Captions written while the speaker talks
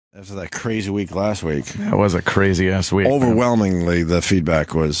After that crazy week last week. That was a crazy-ass week. Overwhelmingly, the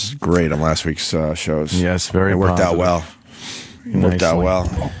feedback was great on last week's shows. Yes, very It worked positive. out well. Worked out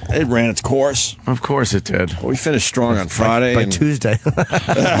well. It ran its course. Of course it did. Well, we finished strong on Friday. By Tuesday.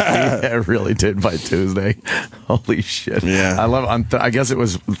 Yeah, it really did by Tuesday. Holy shit. Yeah. I love I guess it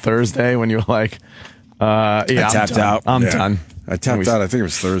was Thursday when you were like, I tapped out. I'm Yeah. done. I tapped out. I think it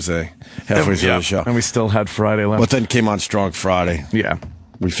was Thursday. Halfway through the show. And we still had Friday left. But then came on strong Friday. Yeah.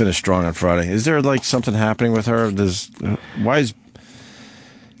 We finished strong on Friday. Is there like something happening with her? Why is...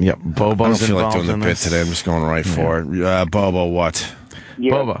 Yep, Bobo's I don't feel like involved doing the in bit this. today. I'm just going right for it. Bobo, what?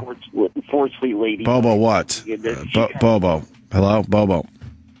 Yeah, Bobo. Four sweet lady. Bobo, what? Yeah, Bobo. Hello? Bobo.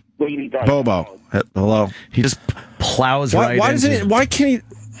 Lady died. Bobo. Hello? He just plows right Why into doesn't why can't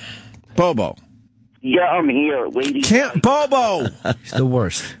he... Bobo. Yeah, I'm here. Lady Can't... died. Bobo! He's the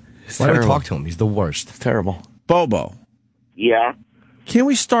worst. Why do we talk to him? He's the worst. It's terrible. Bobo. Yeah. Can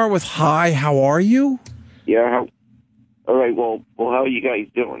we start with hi, how are you? Yeah. All right. Well, how are you guys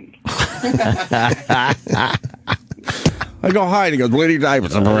doing? I go hi, and he goes, Lady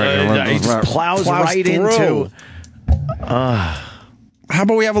Diapers. He just plows right through. into... How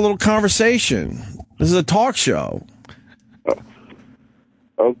about we have a little conversation? This is a talk show.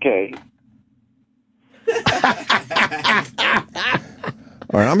 Okay.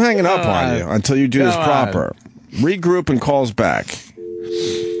 All right, I'm hanging up on you until you do this go proper. Regroup and calls back.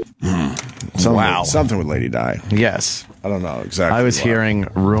 Wow. Something with Lady Di. Yes. I don't know exactly. I was what. hearing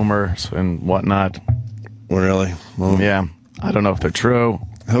rumors and whatnot. Really? Well, Yeah. I don't know if they're true.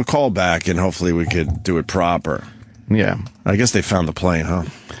 he'll call back and hopefully we could do it proper. Yeah. I guess they found the plane, huh?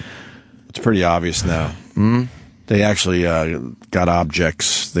 It's pretty obvious now. Mm-hmm. They actually got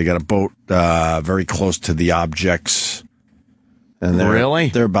objects. They got a boat very close to the objects. And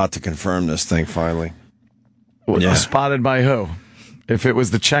they're about to confirm this thing finally. Yeah. Spotted by who? If it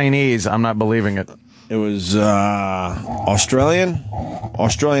was the Chinese, I'm not believing it. It was Australian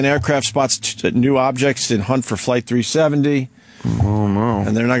aircraft spots new objects in hunt for Flight 370. Oh no!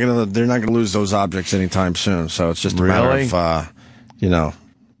 And they're not gonna lose those objects anytime soon. So it's just a matter of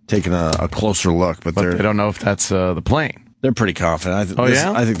taking a closer look. But they don't know if that's the plane. They're pretty confident.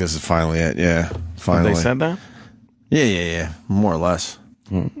 I think this is finally it. Yeah, finally. They said that. Yeah. More or less.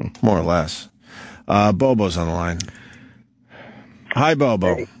 More or less. Bobo's on the line. Hi,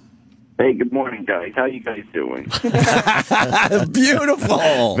 Bobo. Hey, good morning, guys. How you guys doing?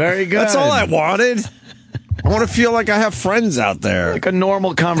 Beautiful. Very good. That's all I wanted. I want to feel like I have friends out there. Like a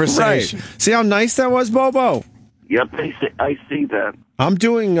normal conversation. Right. See how nice that was, Bobo? Yep, I see that. I'm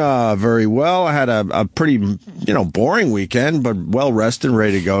doing very well. I had a pretty, boring weekend, but well rested and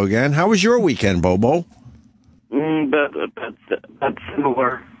ready to go again. How was your weekend, Bobo? That's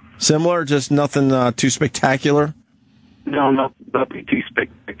similar. Similar, just nothing too spectacular? No, nothing too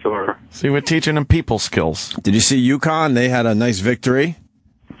spectacular. See, we're teaching them people skills. Did you see UConn? They had a nice victory.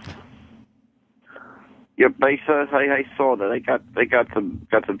 Yep, I saw that. I got some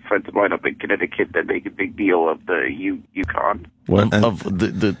friends of mine up in Connecticut that make a big deal of the UConn. Of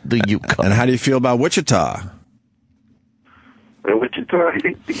the UConn. And how do you feel about Wichita? Wichita, I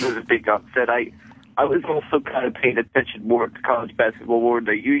think it was a big upset. I was also kind of paying attention more to college basketball more than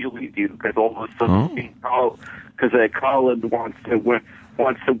I usually do because all of a sudden, Colin wants to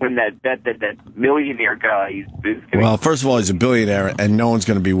win that bet that millionaire guy is Well, first of all, he's a billionaire, and no one's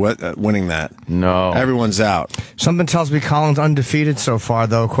going to be winning that. No. Everyone's out. Something tells me Colin's undefeated so far,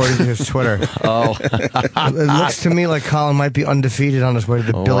 though, according to his Twitter. It looks to me like Colin might be undefeated on his way to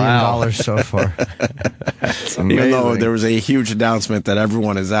the $1 billion so far. Even though there was a huge announcement that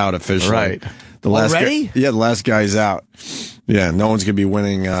everyone is out officially. Right. The last Already? the last guy's out. Yeah, no one's going to be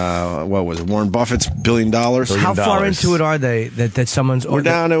winning, what was it, Warren Buffett's $1 billion? How far into it are they that someone's... We're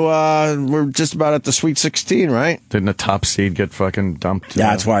down to, we're just about at the Sweet 16, right? Didn't the top seed get fucking dumped?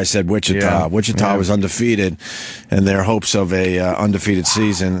 Yeah, that's why I said Wichita. Yeah. Wichita was undefeated, and their hopes of a undefeated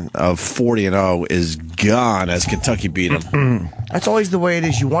season of 40-0 is gone as Kentucky beat them. That's always the way it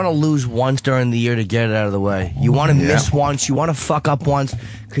is. You want to lose once during the year to get it out of the way. You want to miss once. You want to fuck up once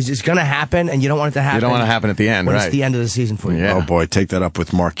because it's going to happen, and you don't want it to happen. You don't want to happen at the end, when right? It's the end of the season for you. Yeah. Oh, boy, take that up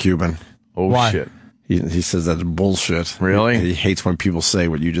with Mark Cuban. Oh, Why? shit. He says that's bullshit. Really? He hates when people say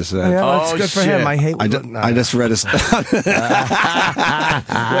what you just said. Yeah, that's good for him. I hate... I just read his... Wait,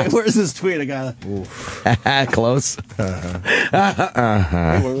 where's this tweet? I got Close. Hey, what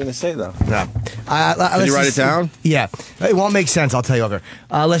are we going to say, though? No. Did you write it down? Yeah. It won't make sense, I'll tell you over.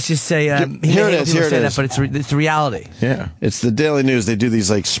 Let's just say... Here it is. That, but it's reality. Yeah. It's the Daily News. They do these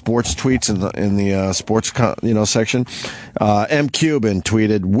like sports tweets in the sports section. M. Cuban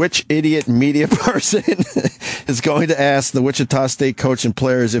tweeted, "Which idiot media person president is going to ask the Wichita State coach and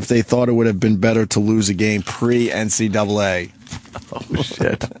players if they thought it would have been better to lose a game pre-NCAA. Oh,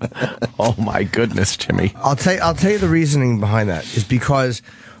 shit. Oh, my goodness, Jimmy. I'll tell you the reasoning behind that is because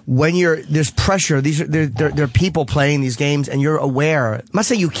when there's pressure, there are people playing these games, and you're aware. I'm not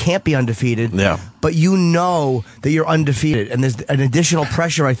saying you can't be undefeated, but you know that you're undefeated, and there's an additional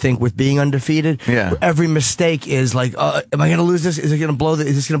pressure, I think, with being undefeated. Yeah. Every mistake is like, am I going to lose this? Is this going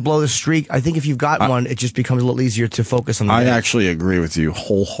to blow the streak? I think if you've got one, it just becomes a little easier to focus on. I actually agree with you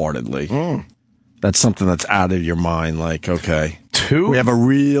wholeheartedly. That's something that's out of your mind. Like, okay, we have a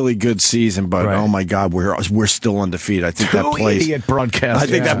really good season, but oh my God, we're still undefeated. I think that plays. Idiot broadcast. I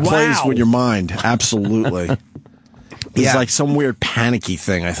think that plays with your mind. Absolutely. It's like some weird panicky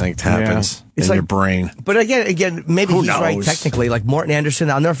thing. I think happens in your brain. But again, maybe he's right technically. Like Morton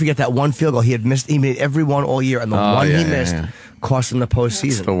Anderson, I'll never forget that one field goal he had missed. He made every one all year, and the one he missed cost him the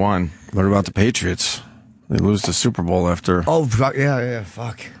postseason. That's the one. What about the Patriots? They lose the Super Bowl after. Oh, yeah,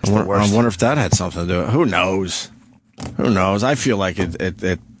 fuck. I wonder if that had something to do with it. Who knows? I feel like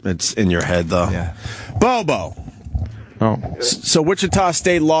it's in your head, though. Yeah. Bobo. Oh. So Wichita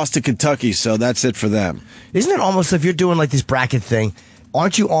State lost to Kentucky, so that's it for them. Isn't it almost, if you're doing like this bracket thing,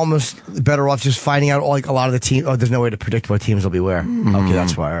 aren't you almost better off just finding out like a lot of the teams? Oh, there's no way to predict what teams will be where. Okay,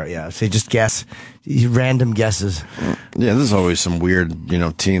 that's why. Right, yeah. So you just guess. Random guesses. Yeah, there's always some weird,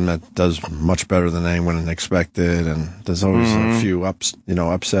 team that does much better than anyone expected, and there's always a few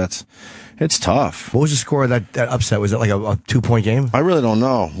upsets. It's tough. What was the score of that upset? Was it like a 2-point game? I really don't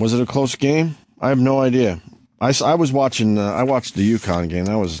know. Was it a close game? I have no idea. I was watching. I watched the UConn game.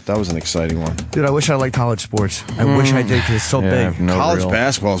 That was an exciting one. Dude, I wish I liked college sports. I wish I did because it's so big. College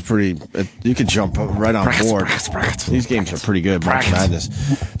basketball is pretty. You could jump right on board. These games are pretty good. March Madness.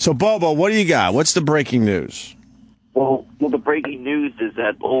 So, Bobo, what do you got? What's the breaking news? Well, the breaking news is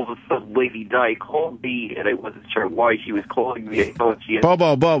that all of a sudden Lady Di called me, and I wasn't sure why she was calling me. I thought she had...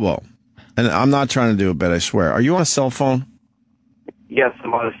 Bobo, and I'm not trying to do a bit. I swear. Are you on a cell phone? Yes,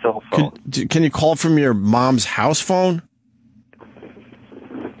 I'm on a cell phone. Can you call from your mom's house phone?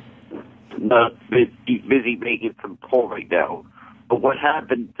 No, she's busy making some call right now. But what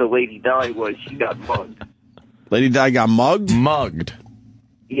happened to Lady Di was she got mugged. Lady Di got mugged? Mugged.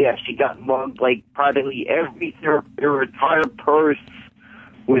 Yeah, she got mugged. Like, practically everything, her entire purse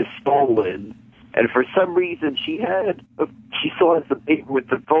was stolen. And for some reason, she still has the paper with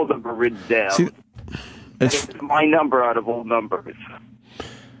the phone number written down. See, it's my number out of all numbers.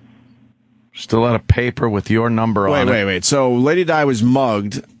 Still out of paper with your number on it. Wait. So Lady Di was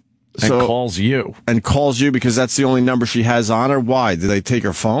mugged. And calls you. And calls you because that's the only number she has on her? Why? Did they take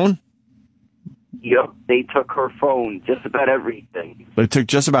her phone? Yep, they took her phone, just about everything. They took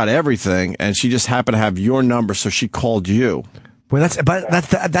just about everything, and she just happened to have your number, so she called you. Well, that's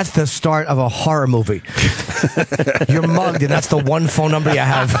the start of a horror movie. You're mugged, and that's the one phone number you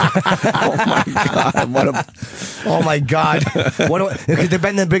have. Oh my God! Because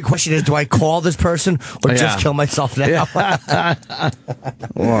the big question is: do I call this person or just kill myself now?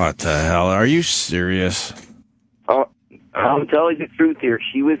 What the hell? Are you serious? I'm telling the truth here.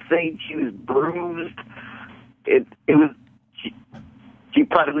 She was saying she was bruised. She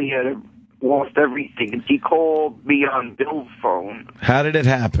probably had lost everything, and she called me on Bill's phone. How did it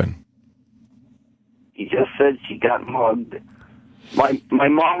happen? He just said she got mugged. My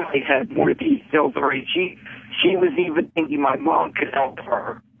mom had more details already. She was even thinking my mom could help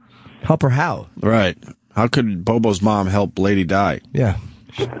her. Help her how? Right. How could Bobo's mom help Lady Di? Yeah.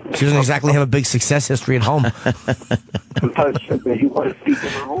 She doesn't exactly have a big success history at home. You want to speak to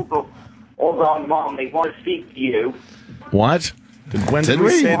her? Hold on, Mom. They want to speak to you. What? When did we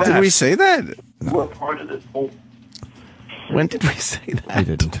say that? Did we say that? We're part of this whole... When did we say that? I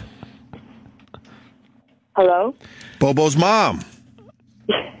didn't. Hello? Bobo's mom.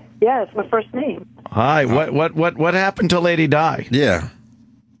 Yeah, it's my first name. Hi. What happened to Lady Di? Yeah.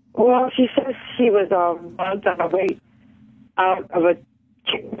 Well, she says she was mugged on her way out of a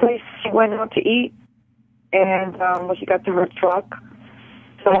chicken place she went out to eat, and when she got to her truck,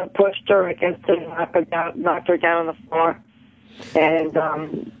 someone pushed her against it and knocked her down on the floor,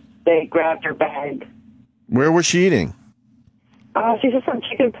 and they grabbed her bag. Where was she eating? She's at some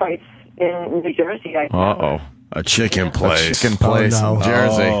chicken place in New Jersey. Uh-oh. A chicken place. Chicken place Oh, no. in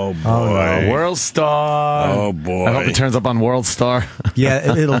Jersey. Oh, boy. World Star. Oh, boy. I hope it turns up on World Star.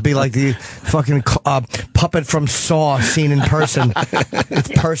 Yeah, it'll be like the fucking puppet from Saw seen in person. Its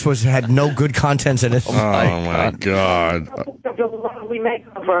purse had no good contents in it. Oh, my God. It was a lovely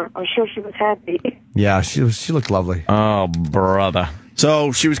makeover. I'm sure she was happy. Yeah, she looked lovely. Oh, brother.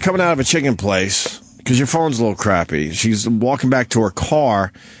 So she was coming out of a chicken place. because your phone's a little crappy. She's walking back to her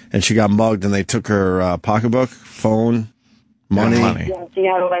car, and she got mugged, and they took her pocketbook, phone, money. Yeah, she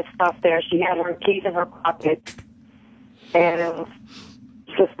had all that stuff there. She had her keys in her pocket, and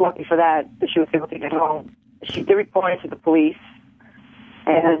just lucky for that she was able to get home. She did report it to the police,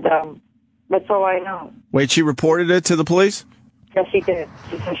 and that's all I know. Wait, she reported it to the police? Yes, she did.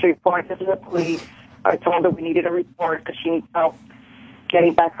 She said she reported it to the police. I told her we needed a report because she needs help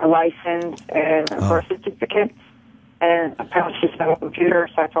getting back her license and her birth certificate. And apparently she's on a computer,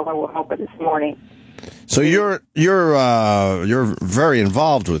 so I told her we'll help her this morning. So you're very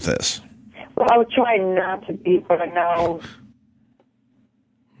involved with this. Well, I would try not to be, but I know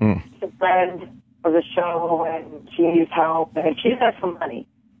she's a friend of the show, and she needs help, and she didn't ask for money.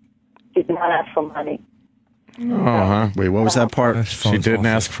 She did not ask for money. Wait, what was that part? She didn't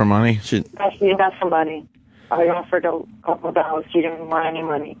ask for money? She didn't ask for money. I offered a couple of dollars. She didn't want any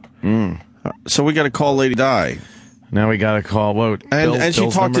money. So we got to call Lady Di. Now we got to call what? And she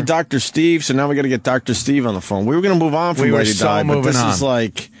talked to Dr. Steve, so now we got to get Dr. Steve on the phone. We were going to move on from Lady Di, but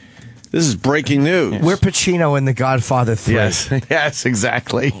this is breaking news. We're Pacino in The Godfather 3. Yes,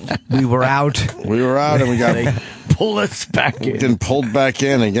 exactly. We were out. We were out, and we got pull us back in. Getting pulled back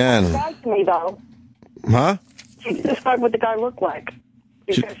in again. She described me, though. Huh? She described what the guy looked like.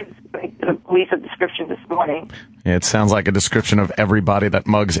 She gave the police a description this morning. Yeah, it sounds like a description of everybody that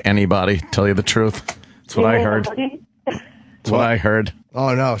mugs anybody, tell you the truth. That's what I heard. That's what I heard.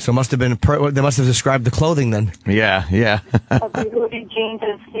 Oh, no. So it must have been, they must have described the clothing then. Yeah. Hoodie, jeans,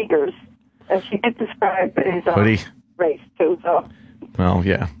 and sneakers. And she did describe his Hoodie. race, too, so. Well,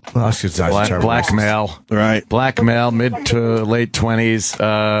 yeah. Well, that's terrible. Black male. Right. Black male, mid to late 20s,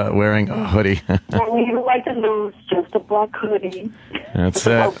 wearing a hoodie. Well, we would like to lose just a black hoodie. That's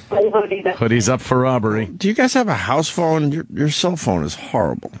it. Hoodie's up for robbery. Do you guys have a house phone? Your cell phone is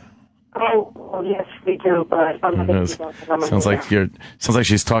horrible. Oh, well, yes, we do, but I'm not going to do that. Sounds like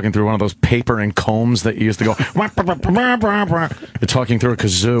she's talking through one of those paper and combs that you used to go. You're talking through a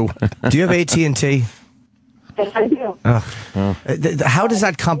kazoo. Do you have AT&T? Yes, I do. How does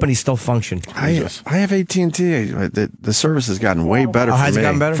that company still function? I have AT&T. The service has gotten way better for me. Has it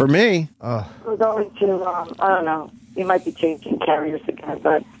gotten better? For me. We're going to, I don't know, we might be changing carriers again,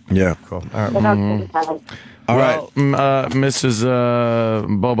 but Yeah. Cool. All right. we're not going to have. All right. Mrs.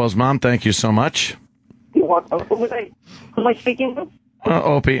 Bobo's mom, thank you so much. You want, who was I speaking with?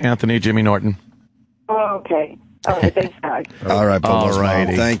 Opie, Anthony, Jimmy Norton. Oh, okay. All right, thanks, guys. All right, Bobo's mom.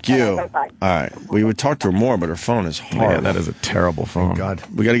 Alrighty. Thank you. Bye-bye. All right. We would talk to her more, but her phone is horrible. Yeah, that is a terrible phone. God.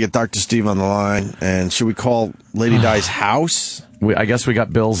 We got to get Dr. Steve on the line. And should we call Lady Di's house? I guess we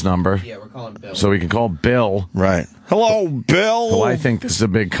got Bill's number. Yeah, we're calling Bill. So we can call Bill. Right. Hello, Bill. Who I think this is a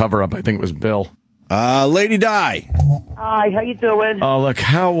big cover-up. I think it was Bill. Lady Di. Hi, how you doing? Oh, look,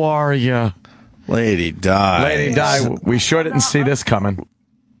 how are you? Lady Di. Lady Di, we sure didn't see this coming.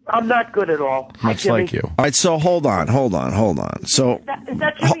 I'm not good at all. Much like you. All right, so hold on. So, Is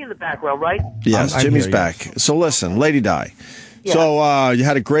that Jimmy in the background, right? yes, I'm Jimmy's here, back. So listen, Lady Di. Yeah. So you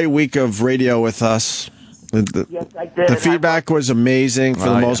had a great week of radio with us. Yes, I did. The feedback was amazing for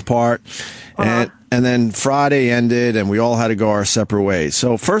the most part. And then Friday ended, and we all had to go our separate ways.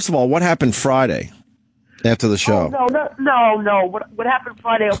 So first of all, what happened Friday after the show? No. What happened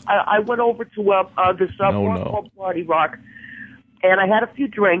Friday? I went over to this bar called Bloody Rock, and I had a few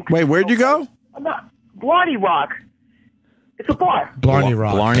drinks. Wait, where'd you go? Bloody Rock. It's a bar. Blarney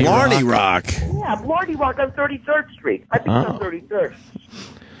Rock. Blarney Rock. Yeah, Bloody Rock on 33rd Street. I think it's on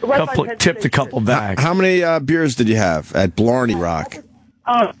 33rd. Tipped a couple back. How many beers did you have at Blarney Rock?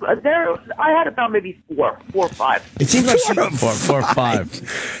 I had about maybe four or five. It seems like Four or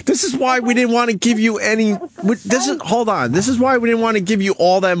five. This is why we didn't want to give you any. Hold on. This is why we didn't want to give you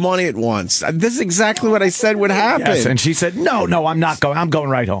all that money at once. This is exactly what I said would happen. Yes, and she said, no, I'm not going. I'm going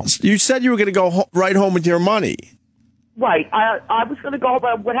right home. You said you were going to go right home with your money. Right. I was going to go,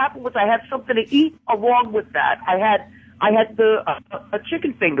 but what happened was I had something to eat along with that. I had the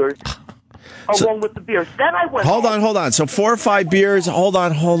chicken fingers along with the beers. Then I went. Hold on. So 4 or 5 beers. Hold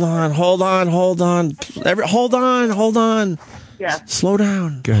on. Hold on. Yeah. Slow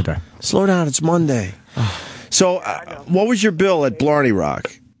down. Go ahead. Slow down. It's Monday. So, what was your bill at Blarney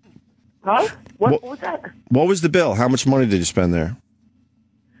Rock? Huh? What was that? What was the bill? How much money did you spend there?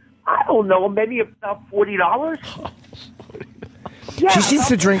 I don't know. Maybe about $40. Yeah, She seems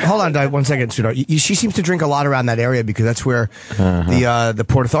to drink. Hold on, Di, 1 second, sweetheart. She seems to drink a lot around that area because that's where the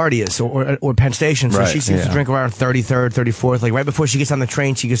Port Authority is, or Penn Station. So Right, she seems to drink around 33rd, 34th. Like right before she gets on the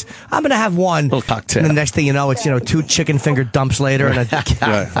train, she goes, "I'm gonna have one." Little cocktail. And the next thing you know, it's 2 chicken finger dumps later and a fucking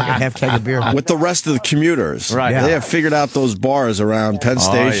half keg of beer. With the rest of the commuters. Right. They have figured out those bars around Penn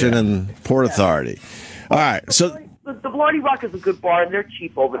Station and Port Authority. All right. So, the Blarney Rock is a good bar, and they're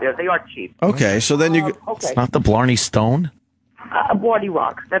cheap over there. They are cheap. okay. So then you. Okay. Not the Blarney Stone? Blarney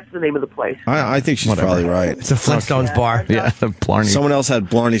Rock. That's the name of the place. I think she's probably right. It's a Flintstones bar. Yeah, the Blarney. Someone else had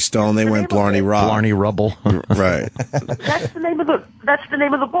Blarney Stone. They went Blarney Rock. Blarney Rubble. Right. That's the name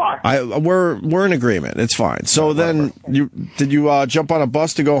of the bar. We're in agreement. It's fine. So then did you jump on a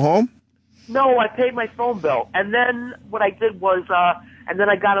bus to go home? No, I paid my phone bill, and then what I did was, and then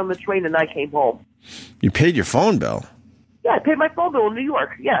I got on the train and I came home. You paid your phone bill. Yeah, I paid my phone bill in New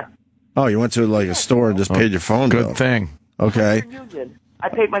York. Yeah. Oh, you went to like a store and just paid your phone bill. Good thing. Okay. Union. I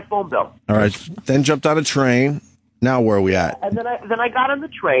paid my phone bill. All right. Then jumped on a train. Now where are we at? And then I got on the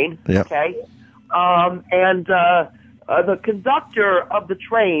train. Yep. Okay. And the conductor of the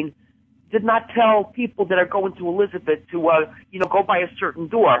train did not tell people that are going to Elizabeth to go by a certain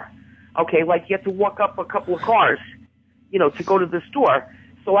door. Okay, like you have to walk up a couple of cars, to go to the store.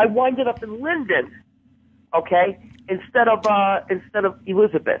 So I winded up in Linden. Okay, instead of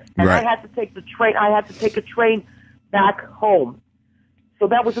Elizabeth, and Right. I had to take the train. I had to take a train back home. So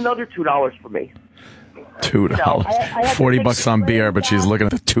that was another $2 for me. $2. I had to $40 take on the beer, train but she's back. looking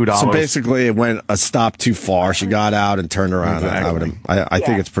at the $2. So basically, it went a stop too far. She got out and turned around. I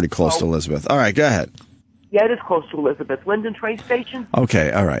think it's pretty close to Elizabeth. All right, go ahead. Yeah, it is close to Elizabeth. Linden train station. Okay,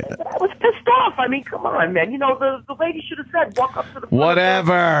 all right. I was pissed off. I mean, come on, man. The lady should have said, walk up to the front.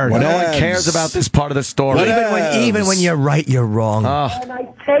 Whatever. No one Whatevs. cares about this part of the story. Whatevs. Even when you're right, you're wrong. And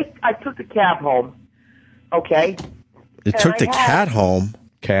I took the cab home. Okay? You took the cat home.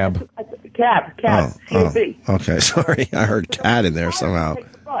 Cab. I took the cab. Oh, C-A-B. okay. Sorry, I heard cat in there somehow.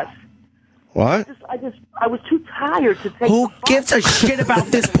 Take the bus. What? I was too tired to take Who the bus. gives a shit about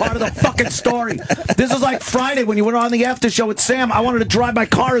this part of the fucking story? This is like Friday when you went on the after show with Sam. I wanted to drive my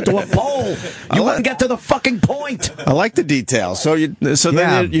car into a pole. You wouldn't get to the fucking point. I like the details. So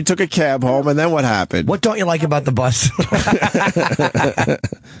then you took a cab home, and then what happened? What don't you like about the bus?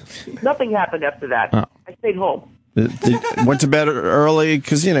 Nothing happened after that. I stayed home. Went to bed early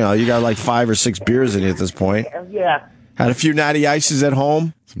because you got like 5 or 6 beers in you at this point. Yeah. Had a few natty ices at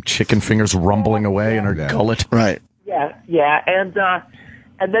home. Some chicken fingers rumbling away in her gullet. Right. Yeah. And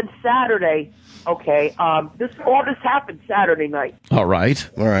then Saturday, okay, all this happened Saturday night. All right.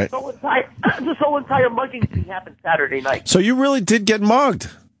 All right. This whole entire mugging thing happened Saturday night. So you really did get mugged.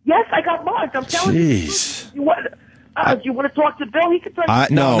 Yes, I got mugged. I'm telling you. Jeez. Do you want to talk to Bill? He could tell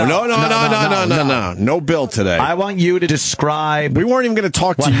you. No. No bill today. I want you to describe. We weren't even going to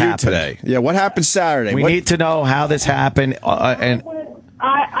talk to What you happened? today. Yeah, what happened Saturday? We need to know how this happened. And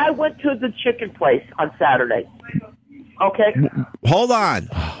I went to the chicken place on Saturday. Okay. Hold on.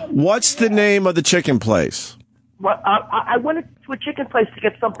 What's the name of the chicken place? Well, I went to a chicken place to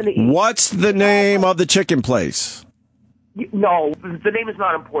get something to eat. What's the name of the chicken place? No, the name is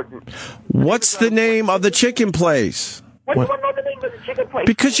not important. What's the name of the chicken place? Why do you want to know the name of the chicken place?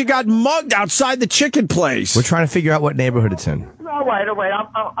 Because you got mugged outside the chicken place. We're trying to figure out what neighborhood it's in. All right.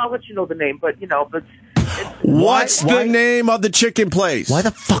 I'll let you know the name, but What's the name of the chicken place? why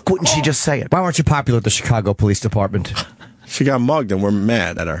the fuck wouldn't she just say it? Why weren't you popular at the Chicago Police Department? She got mugged and we're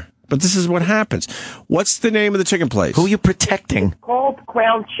mad at her. But this is what happens. What's the name of the chicken place? Who are you protecting? called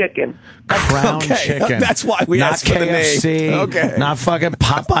Crown Chicken. Crown Okay, Chicken. that's why we not asked for the name. KFC, Okay. not fucking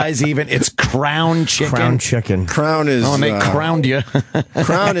Popeyes even. It's Crown Chicken. Crown Chicken. Crown is Oh, and they crowned you.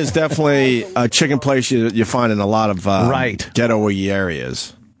 Crown is definitely a chicken place you find in a lot of Right. ghetto-y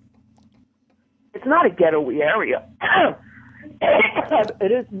areas. It's not a ghetto-y area.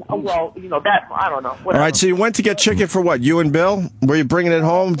 It is, well, that, I don't know. Whatever. All right, so you went to get chicken for what? You and Bill? Were you bringing it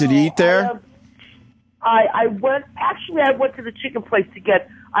home? Did you eat there? I went to the chicken place to get,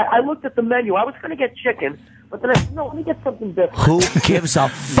 I looked at the menu. I was going to get chicken, but then I said, no, let me get something different. Who gives a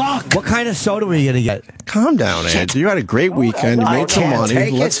fuck? What kind of soda were you going to get? Calm down, Ed. You had a great weekend. You made some can't money.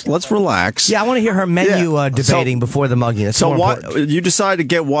 take it. Let's relax. Yeah, I want to hear her menu Yeah. debating before the mugging. That's So more what? important. You decided to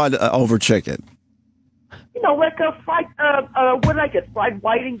get what over chicken? Like a fried, what did I get? Fried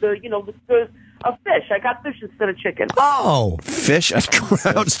whiting, a fish. I got fish instead of chicken. Oh, Fish at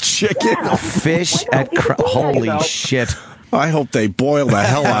Crown's Chicken? Fish at Holy shit. I hope they boil the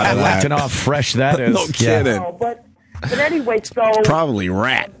hell out I'd of like that. to know how fresh that is. No kidding. No, but anyway, so Probably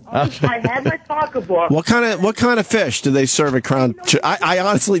rat. I had my pocketbook. What kind of fish do they serve at Crown? I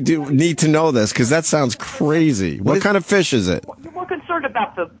honestly do need to know this because that sounds crazy. What kind of fish is it? What concerned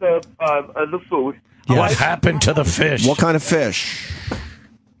about the food. What happened to the fish? What kind of fish?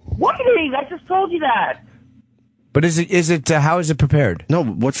 Whiting. I just told you that. But is it? How is it prepared? No,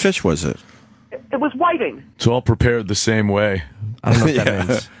 what fish was it? It was whiting. It's all prepared the same way. I don't know what that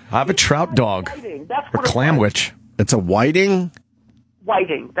means. I have a trout dog Whiting. That's or what it clam was. witch. It's a whiting?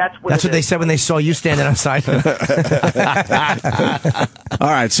 Whiting. That's what That's it what they is. said when they saw you standing outside. All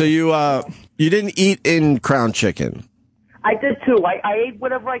right, so you didn't eat in Crown Chicken. I did too. I ate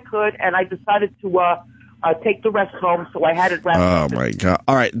whatever I could, and I decided to take the rest home, so I had it wrapped Oh up. my God!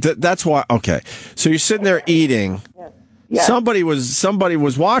 All right, that's why. Okay, so you're sitting there eating. Yes. Somebody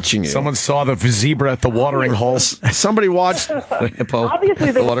was watching you. Someone saw the zebra at the watering holes. Somebody watched. The hippo Obviously,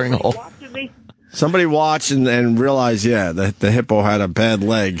 at they the watering were hole. watching me. Somebody watched and realized, the hippo had a bad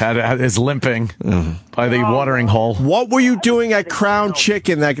leg. Is limping by the watering hole. What were you doing at Crown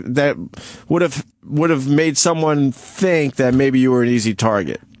Chicken that would have made someone think that maybe you were an easy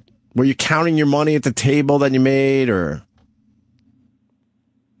target? Were you counting your money at the table that you made, or?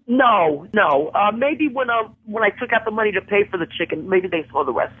 No. Maybe when I took out the money to pay for the chicken, maybe they saw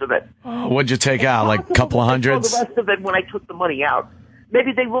the rest of it. What'd you take out? Like a couple of They saw hundreds? the rest of it when I took the money out.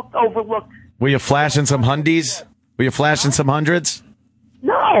 Maybe they overlooked. Were you flashing some hundies? Were you flashing some hundreds?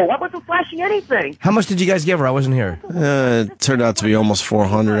 No, I wasn't flashing anything. How much did you guys give her? I wasn't here. It turned out to be almost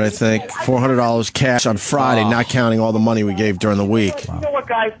 $400, I think. $400 cash on Friday, not counting all the money we gave during the week. You know what,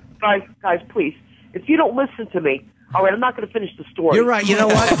 guys, please. If you don't listen to me, all right, I'm not going to finish the story. You're right. You know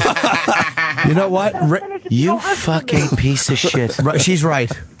what? You know what? You fucking piece of shit. She's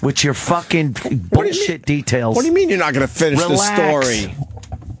right. With your fucking bullshit details. What do you mean you're not going to finish Relax. the story?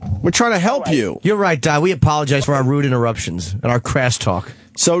 We're trying to help you. You're right, Di. We apologize for our rude interruptions and our crass talk.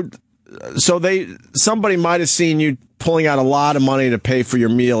 So somebody might have seen you pulling out a lot of money to pay for your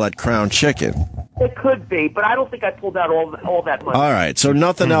meal at Crown Chicken. It could be, but I don't think I pulled out all that money. All right, so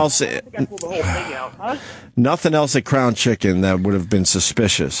nothing else. I think I pulled the whole thing out, huh? Nothing else at Crown Chicken that would have been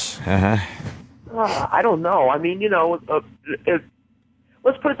suspicious. I don't know. I mean,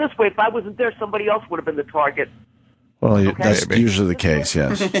 let's put it this way: if I wasn't there, somebody else would have been the target. Well, that's usually the case,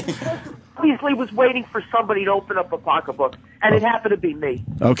 yes. Obviously, was waiting for somebody to open up a pocketbook, and it happened to be me.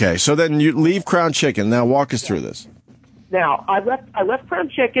 Okay, so then you leave Crown Chicken. Now walk us through this. Now, I left Crown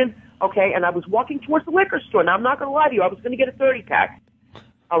Chicken, okay, and I was walking towards the liquor store. Now, I'm not going to lie to you. I was going to get a 30-pack,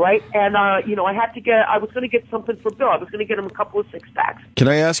 all right? And, I was going to get something for Bill. I was going to get him a couple of 6-packs. Can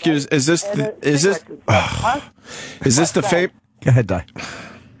I ask you, is this the Go ahead, Di.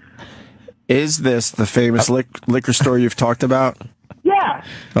 Is this the famous liquor store you've talked about? Yeah.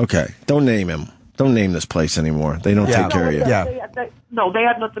 Okay, don't name him. Don't name this place anymore. They don't take care of you. They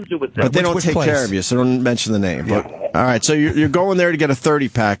have nothing to do with this. But they don't take care of you, so don't mention the name. Yeah. All right, so you're going there to get a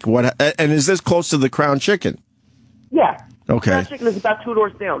 30-pack. And is this close to the Crown Chicken? Yeah. Okay. Crown Chicken is about 2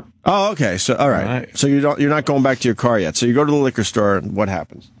 doors down. Oh, okay. So all right. So you're not going back to your car yet. So you go to the liquor store, and what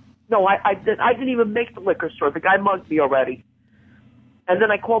happens? No, I didn't even make the liquor store. The guy mugged me already. And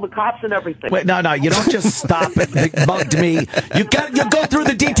then I called the cops and everything. Wait, no, you don't just stop it. He mugged me. You go through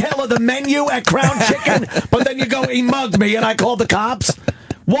the detail of the menu at Crown Chicken, but then you go, he mugged me, and I called the cops.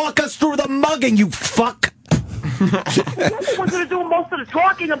 Walk us through the mugging, you fuck. You're the one going to do most of the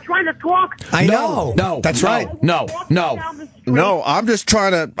talking. I'm trying to talk. I know. No, that's right. No. No, I'm just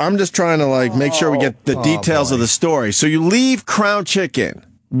trying to like make sure we get the details of the story. So you leave Crown Chicken.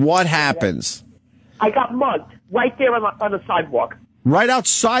 What happens? I got mugged right there on the sidewalk. Right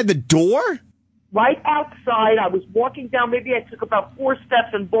outside the door? Right outside. I was walking down. Maybe I took about 4 steps,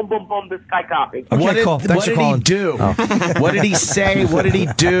 and boom, boom, boom, this guy got me. What did he calling. do? What did he say? What did he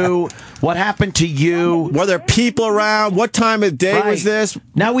do? What happened to you? Were there people around? What time of day was this?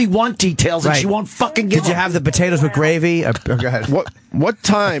 Now we want details, and Right. she won't fucking give Did you have the potatoes with gravy? Go ahead. What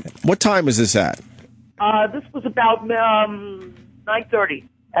time was this at? This was about 9:30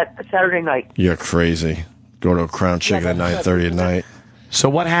 at Saturday night. You're crazy. Go to a Crown Chicken at 9:30 at night. So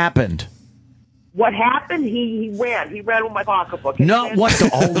what happened? What happened? He ran. He ran with my pocketbook. No, what the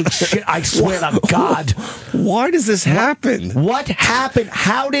holy shit! I swear to God. Why does this happen? What happened?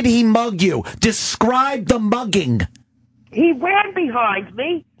 How did he mug you? Describe the mugging. He ran behind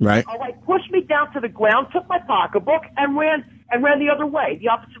me. Right. All right, pushed me down to the ground, took my pocketbook, and ran the other way, the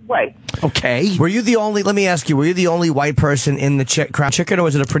opposite way. Okay. Were you the only? Let me ask you. Were you the only white person in the Crown Chicken, or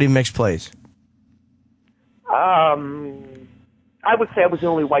was it a pretty mixed place? I would say I was the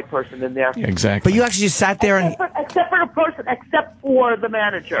only white person in there. Yeah, exactly. But you actually just sat there and. Except for the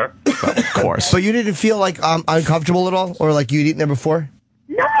manager. Of course. But you didn't feel like uncomfortable at all, or like you'd eaten there before?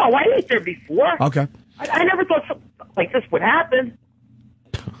 No, I ate there before. Okay. I never thought something like this would happen.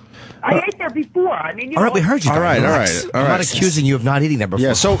 I ate there before. I mean, All right, we heard you. All right. I'm not accusing you of not eating there before.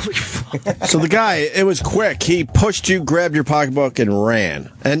 Yeah, so the guy, it was quick. He pushed you, grabbed your pocketbook, and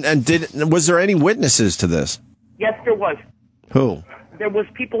ran. And was there any witnesses to this? Yes, there was. Who? There was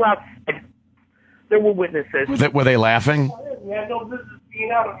people outside. There were witnesses. Were they laughing? Yeah, no business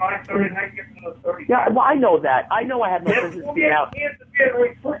being out at 9:30 and not getting to the 30. Yeah, well, I know that. I know I had no business being out. He has to be in the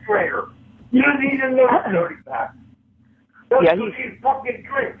refrigerator. You don't need another 30 pack. Yeah, he's fucking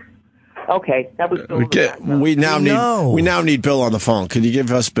drink. Okay, that was Bill. We now need Bill on the phone. Could you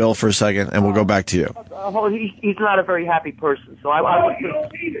give us Bill for a second, and we'll go back to you. He's not a very happy person, so I You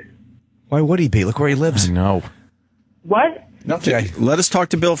don't need it. Why would he be? Look where he lives. No. What? Okay. Let us talk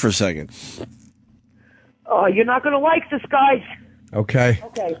to Bill for a second. You're not going to like this, guys. Okay.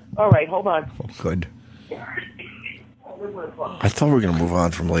 Okay. All right. Hold on. Good. I thought we were going to move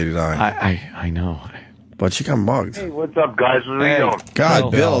on from Lady Di. I know. But she got mugged. Hey, what's up, guys? What are you doing?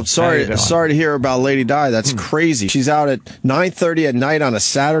 God, Bill, I'm sorry to hear about Lady Di. That's crazy. She's out at 9:30 at night on a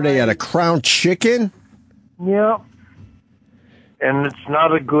Saturday at a Crown Chicken? Yeah. And it's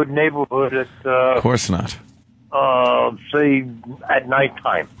not a good neighborhood at, Of course not. say, at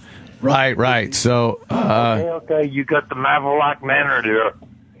nighttime. Right. So, Okay, you got the Maverick Manor there.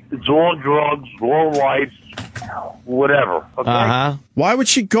 It's all drugs, low lights, whatever. Okay? Why would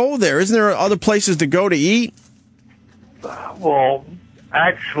she go there? Isn't there other places to go to eat? Well,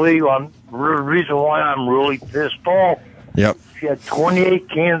 actually, the reason why I'm really pissed off, Yep. she had 28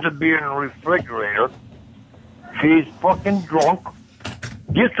 cans of beer in the refrigerator. She's fucking drunk.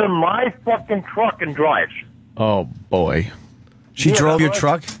 Gets in my fucking truck and drives. oh boy. She drove your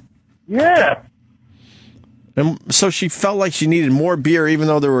truck? Yeah. And so she felt like she needed more beer even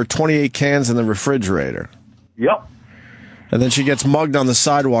though there were 28 cans in the refrigerator. Yep. And then she gets mugged on the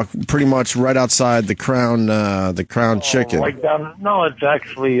sidewalk pretty much right outside the Crown Chicken. Right down. No, it's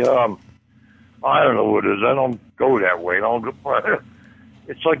actually, I don't know what it is. I don't go that way. I don't go,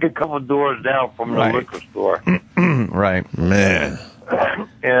 it's like a couple of doors down from the liquor store. Right. Man.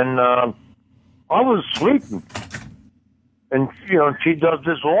 And I was sleeping. And, she does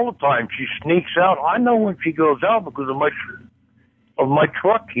this all the time. She sneaks out. I know when she goes out because of my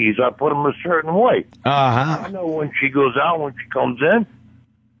truck keys. I put them a certain way. I know when she goes out, when she comes in.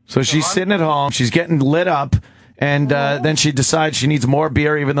 So she's sitting at home. She's getting lit up. And then she decides she needs more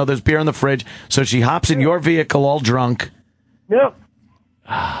beer, even though there's beer in the fridge. So she hops in your vehicle all drunk. Yep.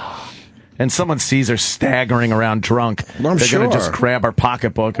 And someone sees her staggering around drunk. I'm They're sure. going to just grab her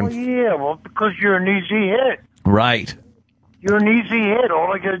pocketbook. Well, And yeah, well, because you're an easy hit. Right. You're an easy hit.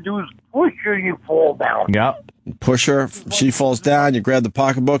 All I got to do is push you and you fall down. Yep. Push her, she falls down, you grab the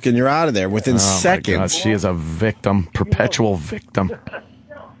pocketbook, and you're out of there within My seconds. God, she is a victim, perpetual victim.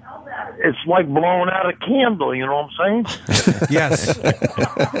 It's like blowing out a candle, you know what I'm saying? Yes.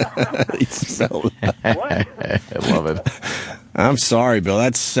 I love it. I'm sorry, Bill.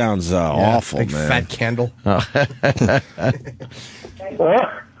 That sounds awful, Big man. fat candle.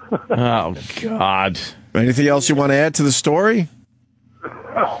 Oh, God. Anything else you want to add to the story?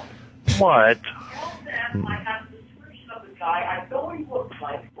 What?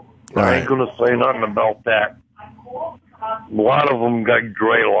 I ain't going to say nothing about that. A lot of them got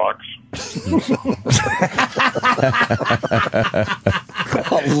dreadlocks.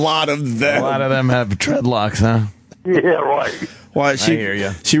 A lot of them. A lot of them have dreadlocks, huh? Yeah, right. Why, I hear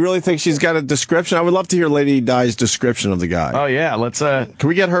you. She really thinks she's got a description? I would love to hear Lady Di's description of the guy. Oh, yeah. Let's. Can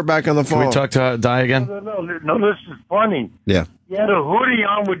we get her back on the phone? Can we talk to Di again? No, this is funny. Yeah. He had a hoodie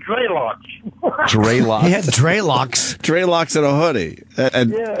on with dreadlocks. Dreylocks. He had dreylocks. Dreylocks and a hoodie.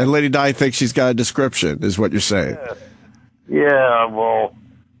 And Lady Di thinks she's got a description, is what you're saying. Yeah, well,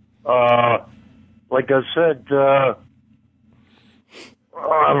 like I said, I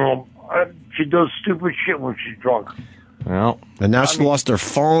don't know. She does stupid shit when she's drunk. Well, and now she lost her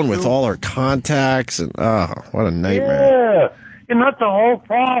phone with all her contacts, and what a nightmare. Yeah, and that's the whole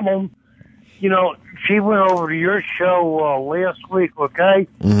problem. She went over to your show last week, okay?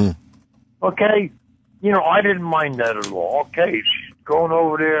 Mm-hmm. Okay? I didn't mind that at all. Okay, she's going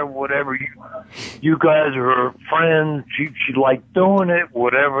over there, whatever. You guys are her friends. She liked doing it,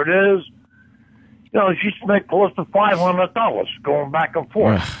 whatever it is. She spent close to $500 going back and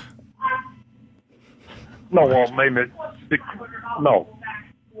forth. No, well, maybe no,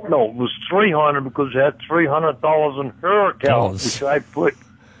 it was $300 because it had $300 in her account, which I put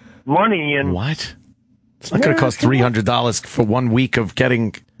money in. What? It's not going to cost $300 for 1 week of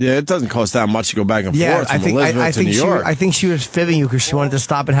getting. Yeah, it doesn't cost that much to go back and forth from Elizabeth to New York. I think she was fibbing you because she wanted to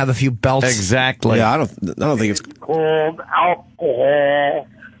stop and have a few belts. Exactly. Yeah, I don't think it's called alcohol.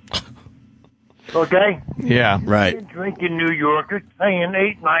 Okay? Yeah. Right. You drink in New York, you're paying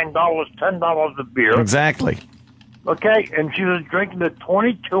 $8, $9, $10 a beer. Exactly. Okay? And she was drinking the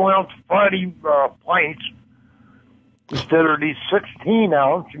 22-ounce Friday pints instead of these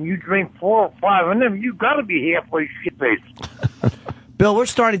 16-ounce, and you drink 4 or 5 of them, you got to be halfway shit-faced. Bill, we're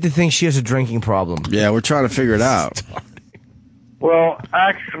starting to think she has a drinking problem. Yeah, we're trying to figure it out. Well,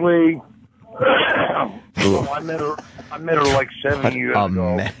 actually, I met her like 7 years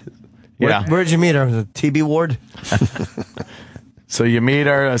ago. Yeah. Where'd you meet her? The TB ward? So you meet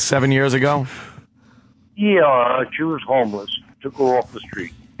her 7 years ago? Yeah, she was homeless. Took her off the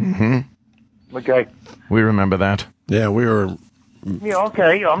street. Mm-hmm. Okay. We remember that. Yeah, we were. Yeah,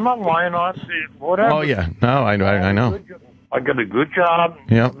 okay. I'm not lying on it. Whatever. Oh, yeah. No, I know. I got a good job.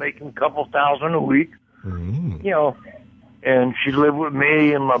 Yeah. Making a couple thousand a week. You know, and she lived with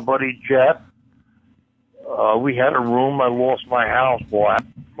me and my buddy Jeff. We had a room. I lost my house, boy.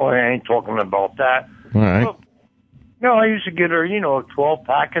 I ain't talking about that. All right. But, no, I used to get her, a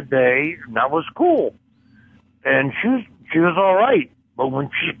 12-pack a day, and that was cool. And she was all right. But when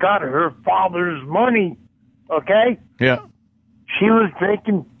she got her father's money, okay, Yeah. she was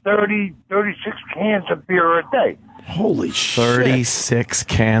drinking 36 cans of beer a day. Holy shit. 36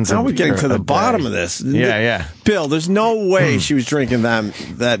 cans Now of we're getting beer to the a day. bottom of this. Yeah. Bill, there's no way she was drinking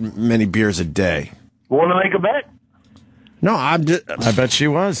that many beers a day. Want to make a bet? No, I'm just. I bet she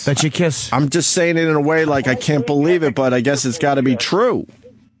was. Bet you kiss. I'm just saying it in a way like I can't believe it, but I guess it's got to be true.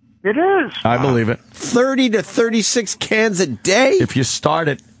 It is. I believe it. 30 to 36 cans a day? If you start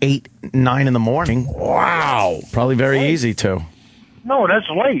at 8, 9 in the morning, Wow. probably very easy to. No, that's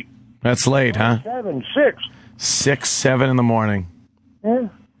late. That's late, huh? 7, 6. 6, 7 in the morning. Yeah.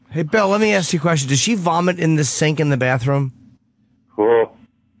 Hey, Bill, let me ask you a question. Does she vomit in the sink in the bathroom? Cool.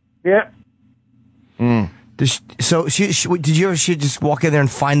 Yeah. She just walk in there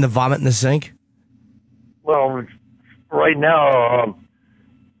and find the vomit in the sink? Well, right now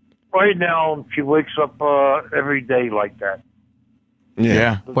she wakes up every day like that.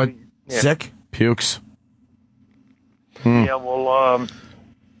 Yeah. What? Yeah. Sick? Pukes. Yeah. Well,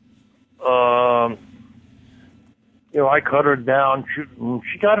 I cut her down.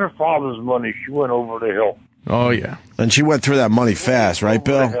 She got her father's money. She went over the hill. Oh, yeah. And she went through that money fast, right, Over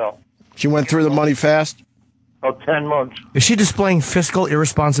the Bill? hill. She went through the money fast? Oh, 10 months. Is she displaying fiscal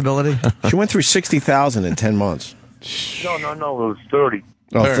irresponsibility? She went through 60,000 in 10 months. No, it was 30.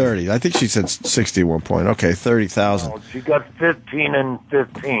 Oh, 30. I think she said 60 at one point. Okay, 30,000. Oh, she got 15 and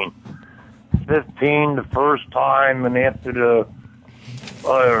 15. 15 the first time, and after the,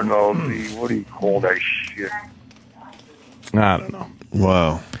 I don't know, what do you call that shit? I don't know.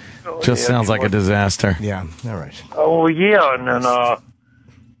 Wow. Just sounds like a disaster. Yeah, all right. Oh, yeah, and then, I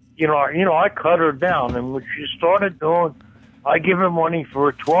cut her down, and what she started doing, I give her money for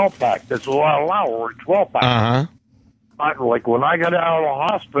a 12-pack. That's all I allow her, a 12-pack. Uh-huh. Like when I got out of the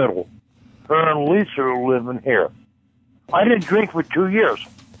hospital, her and Lisa were living here. I didn't drink for 2 years.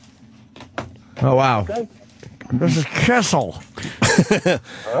 Oh, wow. Okay. This is Kessel.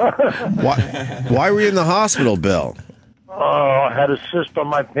 Why were you in the hospital, Bill? I had a cyst on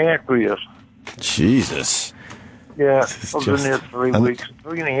my pancreas. Jesus. Yeah, I was in there 3 weeks,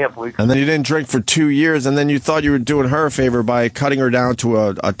 3.5 weeks. And then you didn't drink for 2 years, and then you thought you were doing her a favor by cutting her down to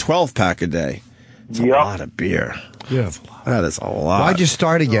a 12-pack a day. That's a lot of beer. Yeah. That is a lot. Why'd you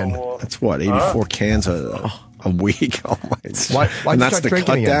start again? That's what, 84 cans a week? Oh, my. Why'd And you that's start the drinking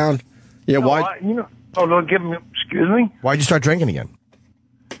cut again? down? Yeah, why? Don't give me, excuse me? Why'd you start drinking again?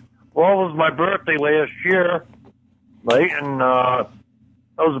 Well, it was my birthday last year, right? And I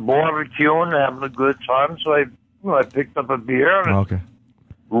was barbecuing, having a good time, so I picked up a beer. And Okay.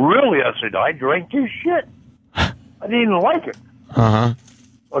 Really, I said, I drank this shit. I didn't like it. Uh-huh.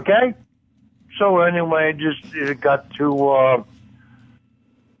 Okay? So anyway, it got to,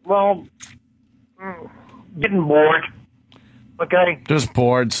 getting bored. Okay? Just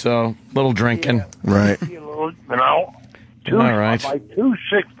bored, so little drinking. Right. All right. I buy 2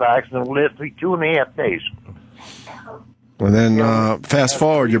 6-packs and it'll last me 2.5 days. And then fast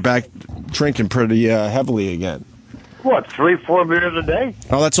forward, you're back drinking pretty heavily again. What, 3-4 beers a day?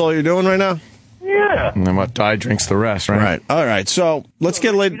 Oh, that's all you're doing right now? Yeah. And then what? Di drinks the rest, right? Right. All right. So let's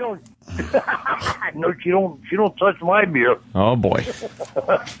get late. No, she don't touch my beer. Oh, boy.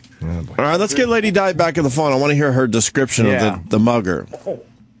 All right, let's get Lady Di back on the phone. I want to hear her description of the mugger.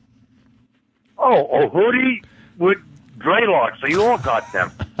 Oh, a hoodie with dreadlocks. So you all got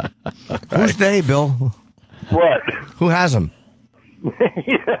them. Who's they, Bill? What? Who has them?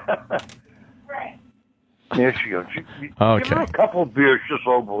 There she goes. Okay. Give her a couple of beers, just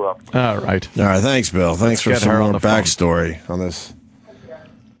sober up. All right. All right, thanks, Bill. Thanks for get some her on more the phone. backstory on this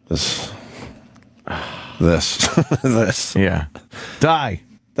This. This. Yeah. Die.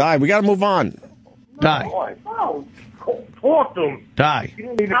 Die. We got to move on. Die. No, talk to him. Die. You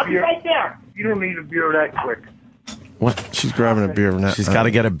don't need a I'll be beer. right there. You don't need a beer that quick. What? She's grabbing a beer now. She's got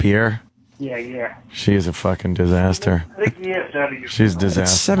to get a beer. Yeah. She is a fucking disaster. Take the ass out of your. She's a It's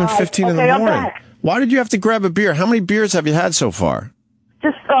disaster. 7:15 in the Okay, I'm morning. back. Why did you have to grab a beer? How many beers have you had so far?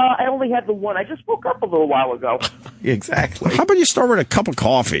 Just, I only had the one. I just woke up a little while ago. Exactly. How about you start with a cup of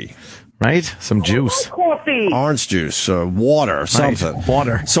coffee? Right? Some juice. Coffee. Orange juice, water, something. Right.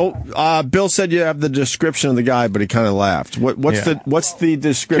 Water. So, Bill said you have the description of the guy, but he kind of laughed. What's the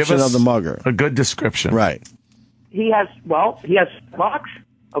description Give us of the mugger? A good description. Right. He has socks,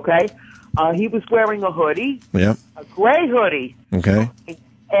 okay? He was wearing a hoodie, Yeah. a gray hoodie, Okay.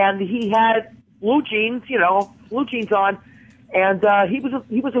 and he had blue jeans on, and he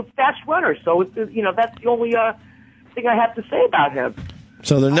was a fast runner. So that's the only thing I have to say about him.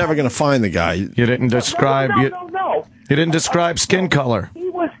 So they're never going to find the guy. You didn't describe. No. You didn't describe skin color. He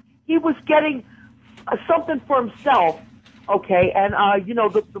was getting something for himself, okay? And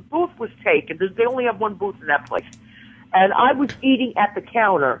the booth was taken. They only have one booth in that place, and I was eating at the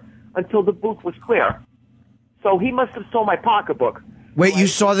counter until the booth was clear. So he must have stole my pocketbook. Wait, you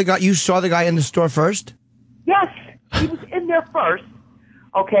saw the guy? You saw the guy in the store first? Yes, he was in there first.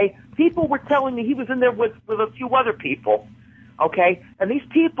 Okay, people were telling me he was in there with a few other people. Okay, and these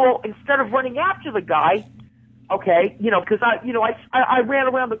people, instead of running after the guy, okay, because I ran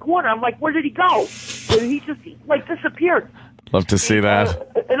around the corner. I'm like, where did he go? And he just disappeared. Love to see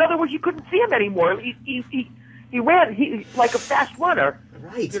that. In other words, you couldn't see him anymore. He ran like a fast runner.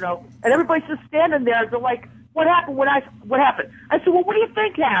 Right. And everybody's just standing there. They're like, what happened? What happened? I said, well, what do you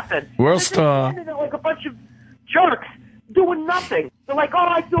think happened? We're They're just standing there like a bunch of jerks doing nothing. They're like, oh,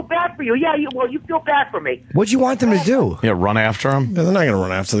 I feel bad for you. Yeah, you feel bad for me. What'd you want them to do? Yeah, run after him. Yeah, they're not going to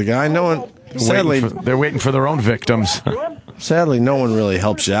run after the guy. No one. They're waiting for their own victims. Sadly, no one really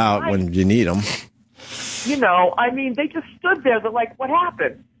helps you out when you need them. They just stood there. They're like, what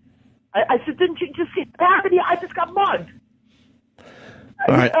happened? I said, didn't you just see what happened? Yeah, I just got mugged.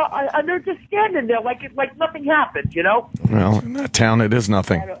 All right. And they're just standing there like nothing happened, Well, in that town, it is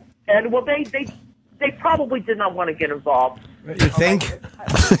nothing. And well, they probably did not want to get involved. You think?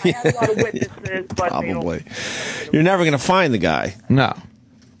 I had a lot of witnesses, but Probably. You're never going to find the guy. No.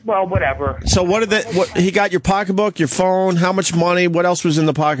 Well, whatever. So what he got your pocketbook, your phone, how much money, what else was in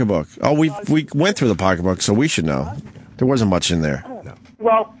the pocketbook? Oh, we went through the pocketbook, so we should know. There wasn't much in there.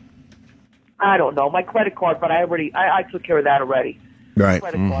 Well, I don't know. My credit card, but I took care of that already. Right.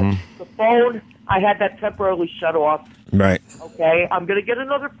 Credit card. The phone, I had that temporarily shut off. Right. Okay, I'm going to get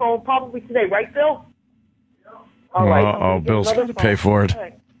another phone probably today, right, Bill? All right. I'm gonna get Bill's another going to pay for it.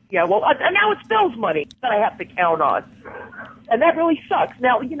 phone. Yeah, well, and now it's Bill's money that I have to count on. And that really sucks.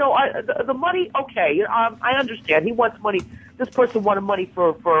 Now, the money, okay, I understand. He wants money. This person wanted money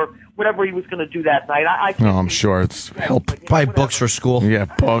for whatever he was going to do that night. I'm sure it's help. Buy books for school. Yeah,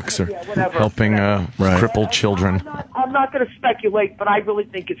 books or whatever. helping crippled children. I'm not going to speculate, but I really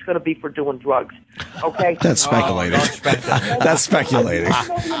think it's going to be for doing drugs. Okay? That's speculating. That's speculating.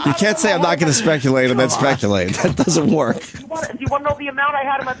 You can't say I'm not going to speculate and then speculate. That doesn't work. Do you want to know the amount I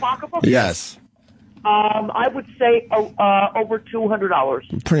had in my pocketbook? Yes. I would say over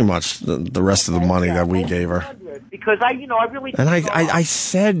 $200. Pretty much the rest of the money that we gave her. Because I really. And I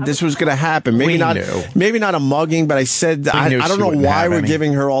said this was going to happen. Maybe not a mugging, but I said I don't know why we're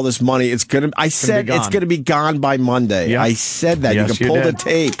giving her all this money. It's gonna. I said it's going to be gone by Monday. Yep. I said that. Yes, you can pull you the did.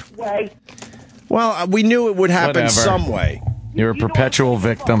 tape. Way. Well, we knew it would happen Whatever. some way. You're a perpetual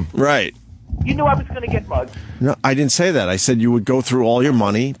victim. Right. You knew I was going to get mugged. No, I didn't say that. I said you would go through all your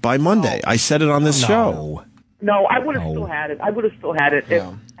money by Monday. I said it on this show. No, I would have still had it. I would have still had it if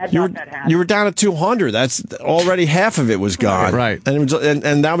had not that happened. You were down at 200. That's already half of it was gone. Right. And it was,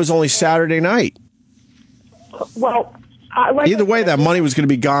 and that was only Saturday night. Well, Either way, that money was going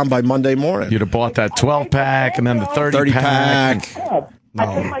to be gone by Monday morning. You'd have bought that 12-pack and then the 30-pack. I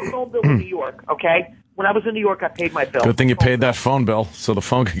paid my phone bill in New York, okay? When I was in New York, I paid my bill. Good thing you paid that phone bill so the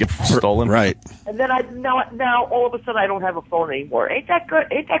phone could get stolen. Right. And then now all of a sudden I don't have a phone anymore. Ain't that good?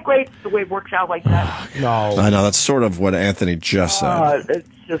 Ain't that great the way it works out like that? No. I know. That's sort of what Anthony just said.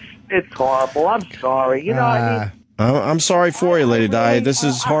 It's horrible. I'm sorry. I mean, I'm sorry for you, Lady Di. This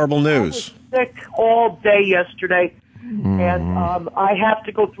is horrible news. I was sick all day yesterday. And I have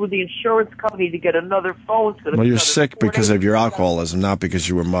to go through the insurance company to get another phone. Well, you're sick because of your alcoholism, not because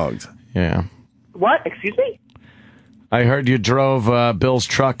you were mugged. Yeah. What? Excuse me? I heard you drove Bill's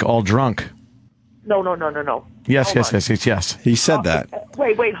truck all drunk. No. Yes. He said that.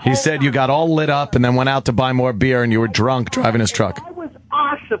 Wait. He said you got all lit up and then went out to buy more beer and you were drunk driving his truck. I was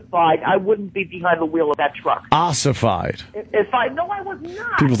awesome. ossified, I wouldn't be behind the wheel of that truck. Ossified. If I know I was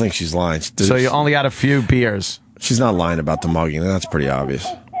not. People think she's lying. So you only had a few beers. She's not lying about the mugging. That's pretty obvious.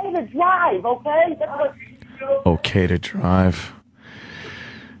 Okay to drive, okay? That's what... Okay to drive.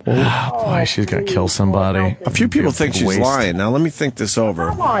 Oh, boy, she's going to kill somebody. A few people think she's Waste. lying. Now, let me think this over.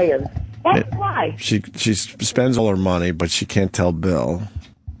 I'm lying. That's why. She spends all her money, but she can't tell Bill.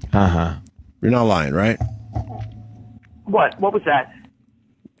 Uh-huh. You're not lying, right? What? What was that?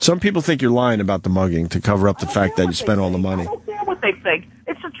 Some people think you're lying about the mugging to cover up the fact that you spent all the money. I don't care what they think.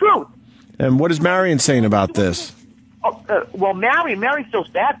 It's the truth. And what is Marion saying about this? Oh, well, Mary feels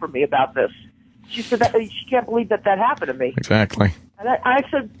bad for me about this. She said that she can't believe that happened to me. Exactly. And I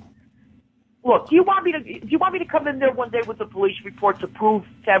said, "Look, do you want me to come in there one day with a police report to prove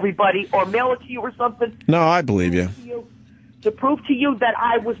to everybody, or mail it to you or something? No, I believe you. To prove to you that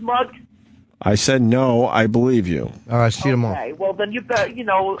I was mugged?" I said no, I believe you. All right, see you tomorrow. Okay, well then you bet. You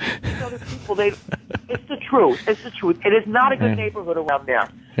know, these other people. It's the truth. It's the truth. It is not a good neighborhood around there.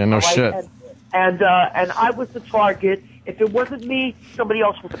 Yeah, no all right? shit. And I was the target. If it wasn't me, somebody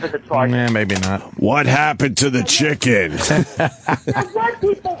else would have been the target. Nah, maybe not. What happened to the chicken? There were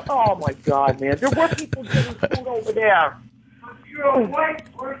people. Oh my God, man! There were people getting food over there. You're a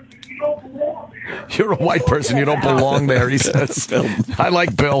white person. You don't belong there. You're a white person. You don't belong there, he says. I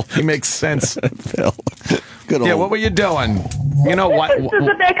like Bill. He makes sense. Bill. Good old. Yeah, what were you doing? You know what?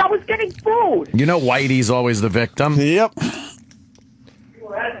 I was getting food. You know Whitey's always the victim. Yep.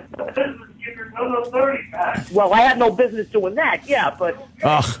 Well, I had no business doing that. Yeah, but.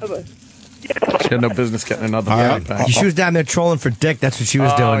 She had no business getting another body pack. She was down there trolling for dick. That's what she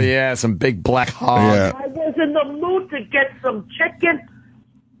was doing. Oh, yeah, some big black hog. Yeah. I was in the mood to get some chicken.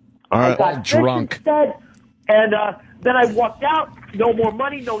 All I right. got drunk. instead, and then I walked out. No more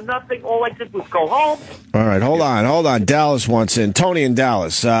money, no nothing. All I did was go home. All right, hold on. Dallas wants in. Tony in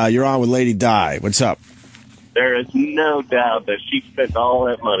Dallas, you're on with Lady Di. What's up? There is no doubt that she spent all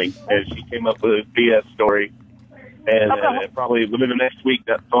that money, and she came up with a BS story. And probably within the next week,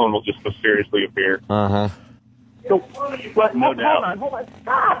 that phone will just mysteriously appear. Uh-huh. So, hold on.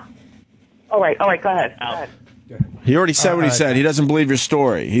 Stop. All right, go ahead. Go ahead. He already said what he said. He doesn't believe your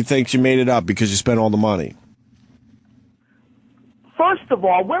story. He thinks you made it up because you spent all the money. First of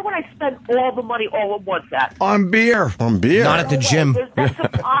all, where would I spend all the money all at once at? On beer. On beer. Not at the gym. That's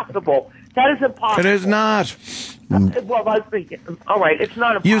impossible. That is impossible. It is not. Well, I was thinking, all right, it's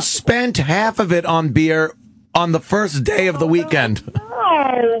not impossible. You spent half of it on beer on the first day of the weekend.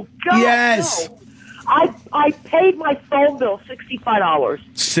 No, God, Yes. no. I paid my phone bill $65.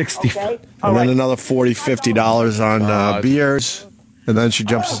 60. Okay, And then another $40, $50 on beers. And then she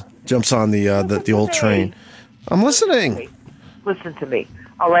jumps on the old train. I'm listening. Listen to me.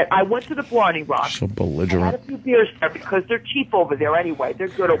 All right, I went to the Blarney Rock. So I had a belligerent. few beers there because they're cheap over there anyway. They're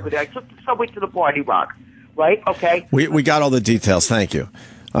good over there. I took the subway to the Blarney Rock, right? Okay. We got all the details. Thank you.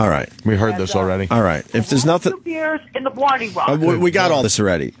 All right. We heard this already. All right. If there's nothing, 2 beers in the Blarney Rock. we got all this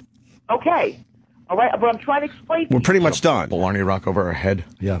already. Okay. All right, but I'm trying to explain to We're you. pretty much done. Blarney Rock over her head.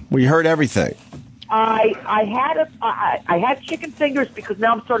 Yeah. We heard everything. I had chicken fingers because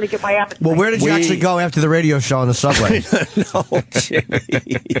now I'm starting to get my appetite. Well, where did you actually go after the radio show on the subway?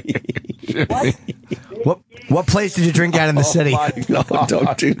 What place did you drink at in the city? No,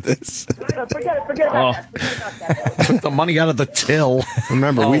 don't do this. Forget about that. Took the money out of the till.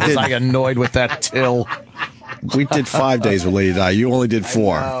 Remember, we Was did I annoyed with that till? 5 days with Lady Di. You only did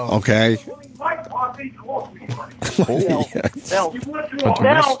 4. Okay.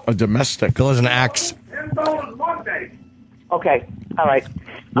 A domestic. Bill is an axe. Okay, all right.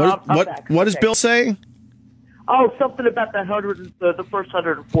 I'm back. What is Okay. Bill saying? Oh, something about the first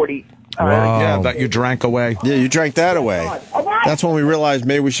 140. Yeah, that you drank away. Yeah, you drank that away. All right. That's when we realized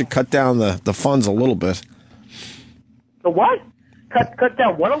maybe we should cut down the funds a little bit. The what? Cut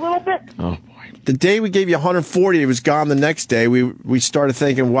down what a little bit? Oh, boy. The day we gave you 140, it was gone the next day. We started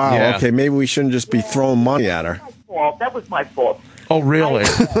thinking, wow, Yeah. okay, maybe we shouldn't just be throwing money at her. That was my fault. Oh, really?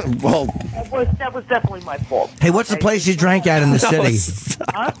 Well, That was definitely my fault. Hey, what's the place you drank at in the city?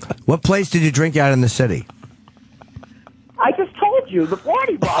 Huh? What place did you drink at in the city? I just told you, the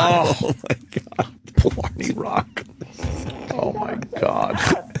Blarney Rock. Oh, my God. Blarney Rock. Oh, my God.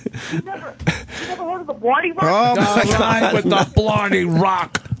 You never heard of the Blarney Rock? oh my All right, with the Blarney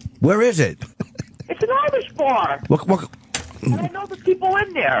Rock. Where is it? It's an Irish bar. And I know the people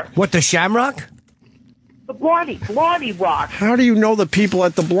in there. What, the Shamrock? The Blarney Rock. How do you know the people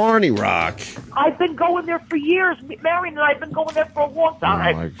at the Blarney Rock? I've been going there for years. Marion and I have been going there for a long Oh,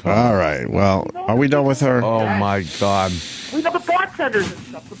 my time. God. All right. Well, are we done with her? Oh, my God. We know the bartenders and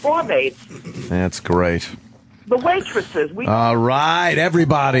stuff, the barmaids. That's great. The waitresses. All right,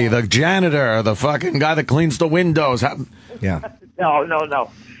 everybody. The janitor, the fucking guy that cleans the windows. Yeah. No.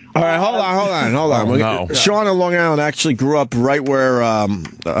 All right, hold on. No. Sean in Long Island actually grew up right where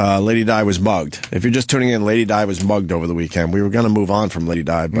Lady Di was mugged. If you're just tuning in, Lady Di was mugged over the weekend. We were going to move on from Lady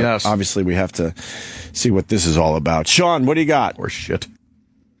Di, but yes, obviously we have to see what this is all about. Sean, what do you got? Or shit.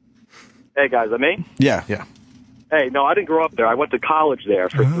 Hey, guys, is that me? Yeah. Hey, no, I didn't grow up there. I went to college there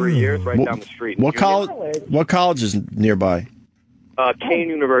for 3 years, right down the street. What college is nearby? Kane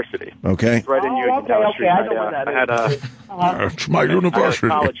University. Okay. It's right in Union down the street. I know where that is. That's my university.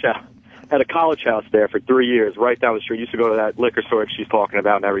 Had a college house there for 3 years, right down the street. Used to go to that liquor store that she's talking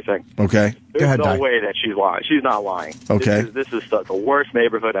about and everything. Okay. There's no way that she's lying. She's not lying. Okay. This is the worst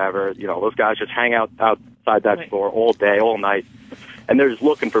neighborhood ever. You know, those guys just hang out outside that store all day, all night, and they're just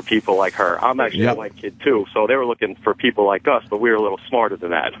looking for people like her. I'm actually a white kid, too, so they were looking for people like us, but we were a little smarter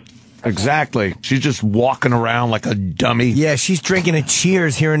than that. Exactly. She's just walking around like a dummy. Yeah, she's drinking a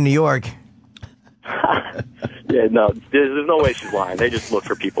Cheers here in New York. Yeah, no, there's no way she's lying. They just look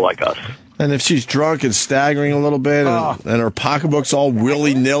for people like us. And if she's drunk and staggering a little bit, and her pocketbook's all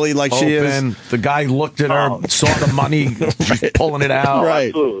willy-nilly like she is. The guy looked at her, saw the money, she's pulling it out. Right.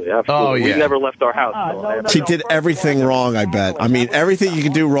 Absolutely. Oh, yeah. We never left our house. She did everything wrong, I bet. I mean, everything you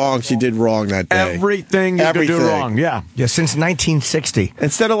could do wrong, she did wrong that day. Everything you could do wrong, yeah. Yeah, since 1960.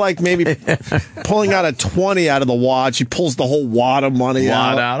 Instead of like maybe pulling out a 20 out of the wad, she pulls the whole wad of money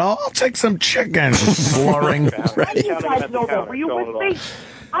out. Oh, I'll take some chicken. Blurring. Right. You guys know that. Were you with me?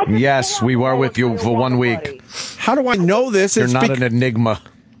 Yes, we were with you for 1 week. How do I know this? You're not an enigma.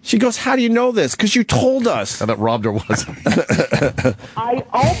 She goes, how do you know this? Because you told us. I thought robbed her was. I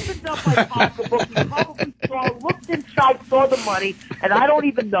opened up my pocketbook. You probably looked inside, saw the money, and I don't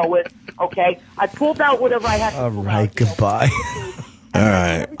even know it. Okay, I pulled out whatever I had. All right, goodbye. All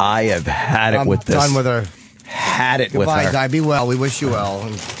right, I have had it I'm with this. done with her. Had it Goodbye, with her. Di. Be well. We wish you well.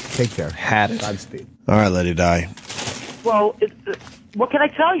 And take care. Had it. Godspeed. All right, Lady Di. Well, what can I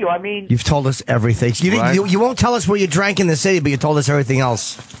tell you? I mean, You've told us everything. You, Right. you won't tell us where you drank in the city, but you told us everything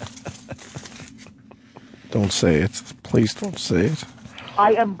else. Don't say it. Please don't say it.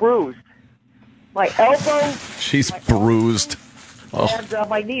 I am bruised. My elbow She's bruised. and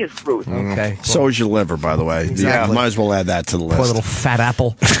my knee is bruised. Okay. So is your liver, by the way. Exactly. Yeah, might as well add that to the list. Poor little fat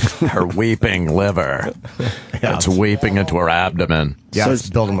apple. Her weeping liver. It's weeping into her abdomen. Yeah, So it's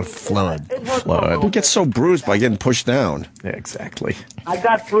building with fluid. Who gets so bruised by getting pushed down? Yeah, exactly. I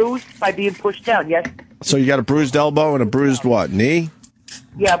got bruised by being pushed down. Yes. So you got a bruised elbow and a bruised what? Knee?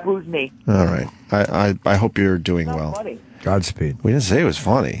 Yeah, bruised knee. All right. I hope you're doing Not well. funny. Godspeed. We didn't say it was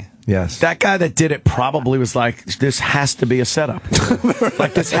funny. Yes. That guy that did it probably was like, this has to be a setup.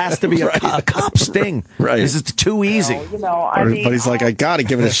 Like, this has to be a cop sting. Right. This is too easy. You know, I mean, But he's like, I got to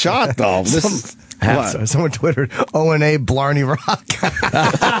give it a shot, though. This is what? Someone twittered O&A Blarney Rock.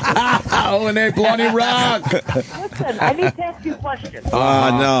 O&A Blarney Rock. listen, I need to ask you a question.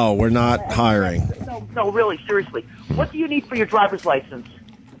 No, we're not hiring. No, really, seriously. What do you need for your driver's license?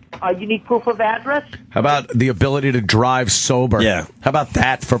 You need proof of address? How about the ability to drive sober? Yeah. How about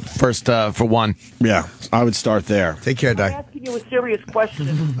that for one? Yeah, I would start there. Take care, I'm Di. asking you a serious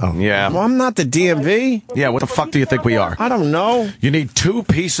question. Yeah. Well, I'm not the DMV. Yeah, what the fuck do you think we are? I don't know. You need 2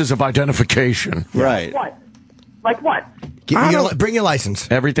 pieces of identification. Right. What? Like what? Bring your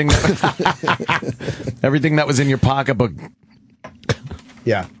license. Everything that, everything that was in your pocketbook.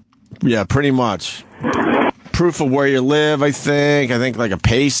 Yeah. Yeah, pretty much. Proof of where you live, I think. I think like a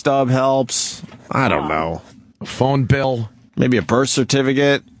pay stub helps. I don't know. A phone bill. Maybe a birth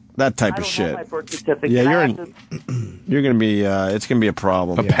certificate. That type I of don't shit. have my birth certificate. Yeah, I you're have you're gonna be. It's gonna be a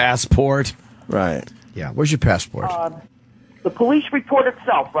problem. A passport. Right. Yeah. Where's your passport? the police report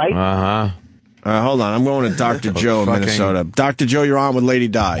itself, right? Hold on. I'm going to Dr. Joe in Minnesota. Dr. Joe, you're on with Lady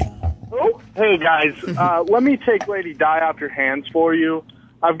Di. Hey, guys. Let me take Lady Di off your hands for you.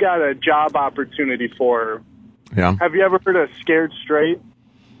 I've got a job opportunity for her. Yeah. Have you ever heard of Scared Straight?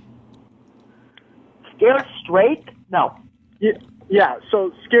 Scared Straight? No. Yeah,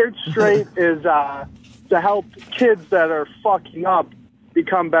 so Scared Straight is to help kids that are fucking up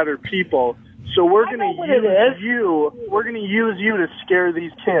become better people. So we're going to use you. We're going to use you to scare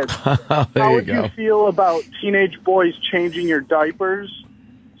these kids. How would you feel about teenage boys changing your diapers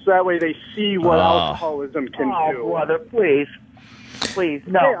so that way they see what alcoholism can do? Oh, brother, please. Please,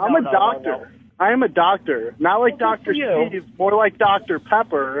 no. Hey, I'm a doctor. No. I am a doctor. Not like Dr. Steve, more like Dr.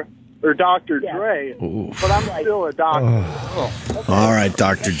 Pepper or Dr. Dre. But I'm still a doctor. All right,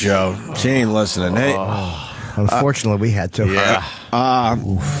 Dr. Joe. She ain't listening. Hey. Unfortunately, we had to. Yeah.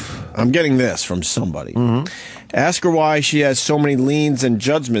 I'm getting this from somebody. Ask her why she has so many liens and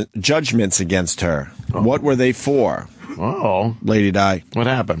judgments against her. What were they for? Oh, Lady Di. what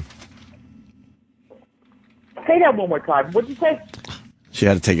happened? Say that one more time. What'd you say? She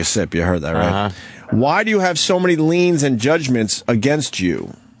had to take a sip. You heard that, right? Why do you have so many liens and judgments against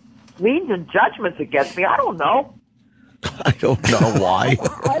you? Liens and judgments against me? I don't know. I don't know why.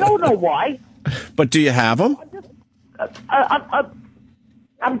 I don't know why. But do you have them?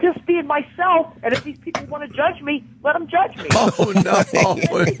 I'm just being myself, and if these people want to judge me, let them judge me. Oh, no.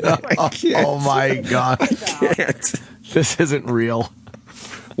 Oh, my God. This isn't real.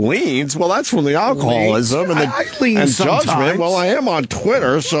 Liens? Well, that's from the alcoholism. And I lean and sometimes. judgment. Well, I am on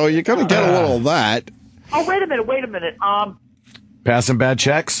Twitter, so you're going to get a little of that. Oh, wait a minute. Passing bad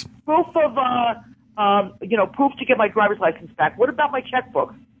checks? Proof of, proof to get my driver's license back. What about my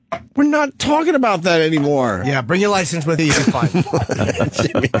checkbook? We're not talking about that anymore. Yeah, bring your license with you. You'll be fine.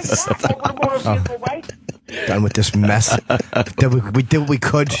 Done with this mess. We did what we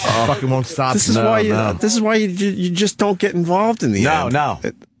could. Fucking won't stop. This is why you just don't get involved in the end. No,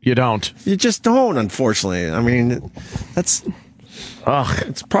 you don't. You just don't, unfortunately. I mean, it's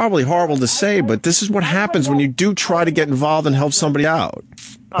probably horrible to say, but this is what happens when you do try to get involved and help somebody out.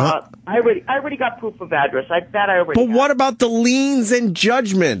 I already got proof of address. But what about the liens and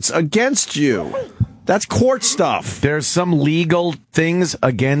judgments against you? That's court stuff. There's some legal things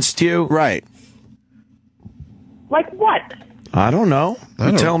against you. Right. Like what? I don't know.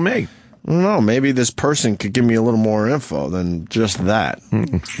 You tell me. I don't know. Maybe this person could give me a little more info than just that.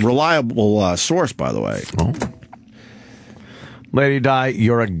 Reliable source, by the way. Oh. Lady Di,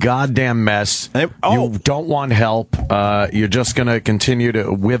 you're a goddamn mess. You don't want help. You're just going to continue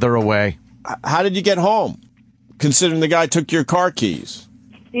to wither away. How did you get home, considering the guy took your car keys?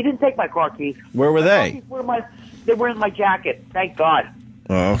 He didn't take my car keys. Where were they? They were in my jacket. Thank God.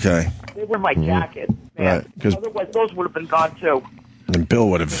 Oh, okay. They were in my jacket. Man. Right, Otherwise, those would have been gone, too. And Bill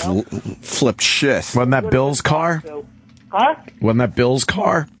would have flipped shit. Wasn't that Bill's car? Huh? Wasn't that Bill's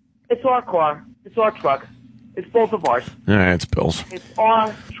car? It's our car. It's our truck. It's both of ours. All right, it's Bill's. It's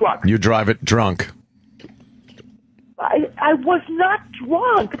our truck. You drive it drunk. I was not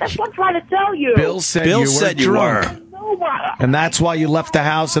drunk. That's what I'm trying to tell you. Bill said you were drunk. No, And that's why you left the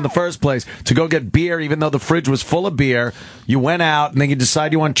house in the first place, to go get beer, even though the fridge was full of beer. You went out, and then you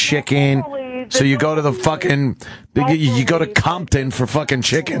decide you want chicken. So you go to the fucking, you go to Compton for fucking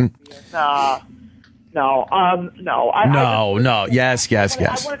chicken. No. Yes. I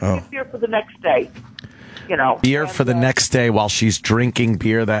want to get beer for the next day. Beer for the next day while she's drinking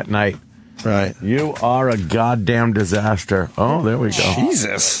beer that night. Right. You are a goddamn disaster. Oh, there we go.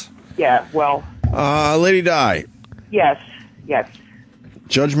 Jesus. Yeah, well. Lady Di. Yes.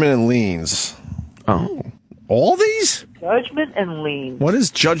 Judgment and liens. Oh. All these? Judgment and liens. What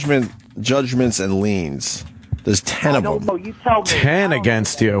is judgments and liens? There's 10 of them. No, you tell me. 10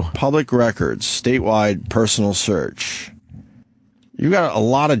 against you. Public records, statewide personal search. You got a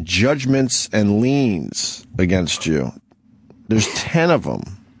lot of judgments and liens against you. There's 10 of them.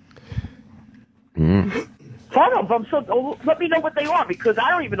 10 of them? So let me know what they are, because I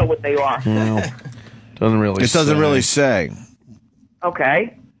don't even know what they are. Well, doesn't really It doesn't really say.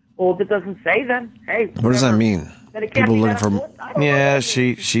 Okay. Well, if it doesn't say, then, hey. What does that mean? Then it can't People be looking that for... important. Yeah,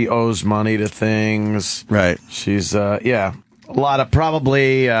 she owes money to things. Right. She's, a lot of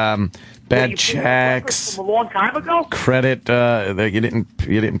probably bad checks. From a long time ago? Credit that you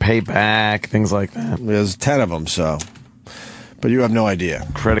didn't pay back, things like that. There's 10 of them, so... But you have no idea.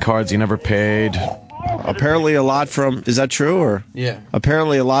 Credit cards you never paid. Apparently a lot from... Is that true, or...? Yeah.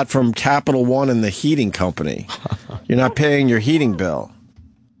 Apparently a lot from Capital One and the heating company. You're not paying your heating bill.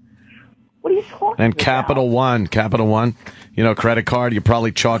 What are you talking And about? Capital One, credit card. You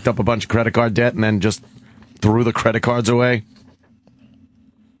probably chalked up a bunch of credit card debt and then just threw the credit cards away.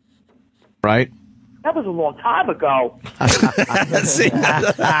 Right? That was a long time ago.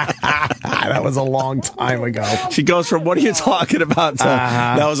 That was a long time ago. She goes from, what are you talking about, to,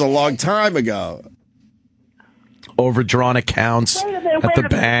 that was a long time ago. Overdrawn accounts at the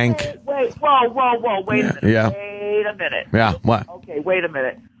bank. Wait, whoa, wait a minute. Yeah. Wait a minute. Yeah, what? Okay, wait a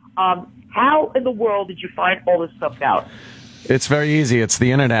minute. How in the world did you find all this stuff out? It's very easy. It's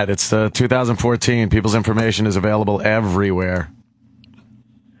the internet. It's 2014. People's information is available everywhere.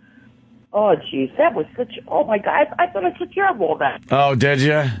 Oh, jeez, that was such... Oh, my God, I thought I took care of all that. Oh, did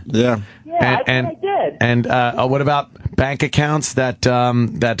you? Yeah. Yeah, I did. And what about bank accounts that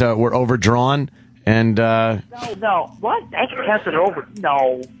were overdrawn? And No. What? Bank accounts are over...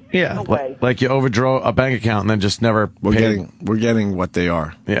 No. yeah, No way. like you overdraw a bank account and then just never paid. We're getting what they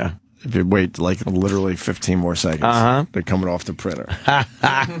are. Yeah. If you wait like literally 15 more seconds, they're coming off the printer.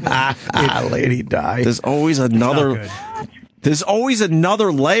 Lady Di. There's always another... There's always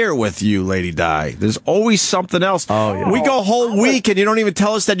another layer with you, Lady Di. There's always something else. Oh, yeah. We go a whole week and you don't even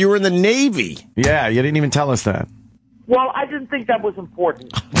tell us that you were in the Navy. Yeah, you didn't even tell us that. Well, I didn't think that was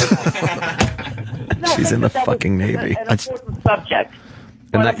important. She's in the fucking Navy. An important subject.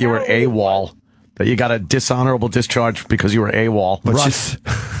 And that you were AWOL. That you got a dishonorable discharge because you were AWOL. Russ.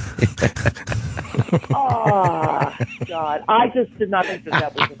 Oh, God. I just did not think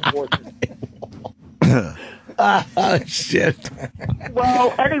that was important. Oh, shit.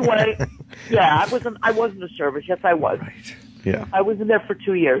 Well, anyway, yeah, I was in the service. Yes, I was. Yeah. I was in there for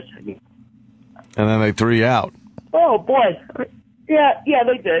 2 years. And then they threw you out. Oh, boy. Yeah,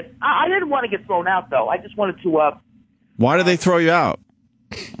 they did. I didn't want to get thrown out, though. I just wanted to... Why did they throw you out?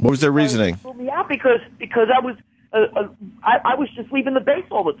 What was their reasoning? They threw me out because I was I was just leaving the base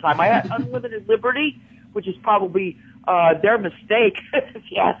all the time. I had unlimited liberty, which is probably their mistake, if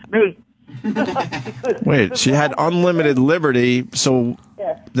you ask me. Wait, she had unlimited liberty, so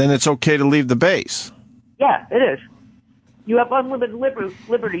then it's okay to leave the base. Yeah, it is. You have unlimited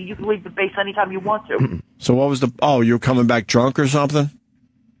liberty. You can leave the base anytime you want to. So what was the... Oh, you were coming back drunk or something?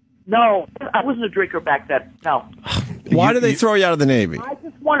 No, I wasn't a drinker back then. No. Why did they throw you out of the Navy? I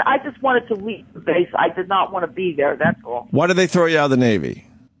just wanted to leave the base. I did not want to be there. That's all. Why did they throw you out of the Navy?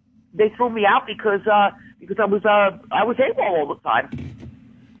 They threw me out because I was AWOL all the time.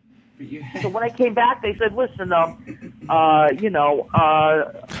 So when I came back, they said, "Listen, we're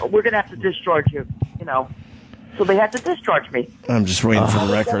gonna have to discharge you." So they had to discharge me. I'm just waiting for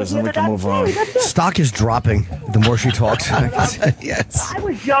the records, and we can move on. Stock is dropping the more she talks. Yes. I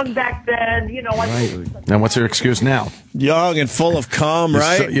was young back then, And what's your excuse now? Young and full of cum,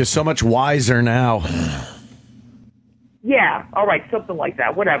 right? You're so much wiser now. Yeah, all right, something like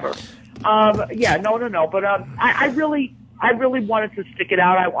that, whatever. Yeah, no. But I really wanted to stick it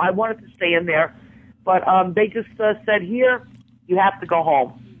out. I wanted to stay in there, but they just said, "Here, you have to go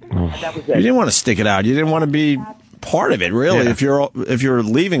home." And that was it. You didn't want to stick it out. You didn't want to be part of it, really. Yeah. If you're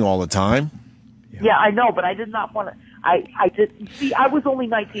leaving all the time. Yeah, I know, but I did not want to. I did. See, I was only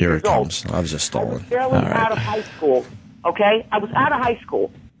 19 Here years it old. comes. I was just I was stalling. barely out of high school. Okay, I was out of high school.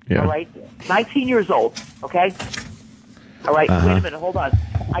 Yeah. All right, 19 years old. Okay. All right. Wait a minute. Hold on.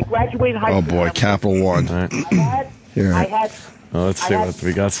 I graduated high Oh school. boy, Capital One. Here. I had. Let's see what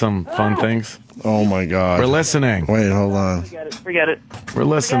we got. Some fun things. Oh my God. We're listening. Wait, hold on. Forget it. We're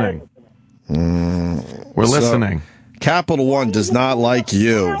listening. We're listening. Capital One does not like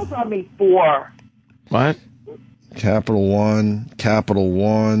you. What else on me for? What? Capital One.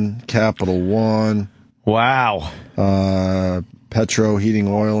 Wow. Petro Heating,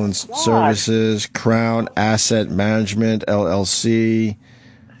 Oil and Services, Crown Asset Management, LLC.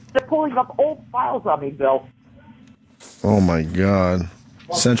 They're pulling up old files on me, Bill. Oh, my God.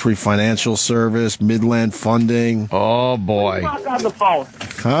 Century Financial Service, Midland Funding. Oh, boy. E-Rock on the phone.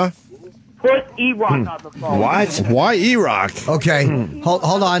 Huh? Put E-Rock on the phone. What? Why E-Rock? Okay,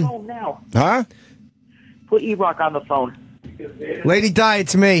 hold on. Now. Huh? Put E-Rock on the phone. Lady Di,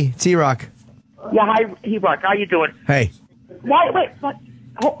 it's me. It's E-Rock. Yeah, hi, E-Rock. How you doing? Hey. Wait.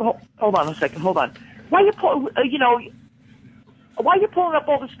 Hold on a second. Hold on. Why you why are you pulling up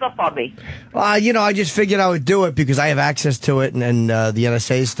all this stuff on me? I just figured I would do it because I have access to it and the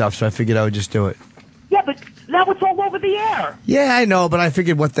NSA stuff, so I figured I would just do it. Yeah, but now it's all over the air. Yeah, I know, but I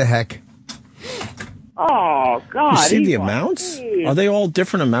figured what the heck. Oh, God. You see the E-Rock, amounts? please. Are they all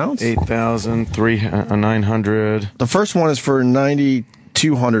different amounts? 8,900. The first one is for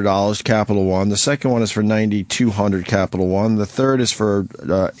 $9,200 Capital One. The second one is for $9,200 Capital One. The third is for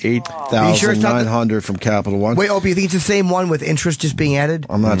 $8,900 from Capital One. Wait, Opie, you think it's the same one with interest just being added?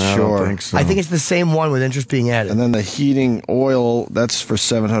 I'm not No, sure. I don't think so. I think it's the same one with interest being added. And then the heating oil, that's for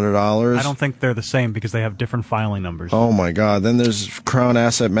 $700. I don't think they're the same because they have different filing numbers. Oh my God! Then there's Crown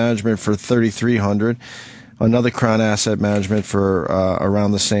Asset Management for $3,300. Another Crown Asset Management for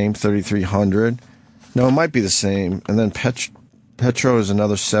around the same $3,300. No, it might be the same. And then Petro is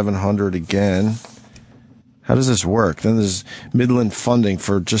another $700 again. How does this work? Then there's Midland Funding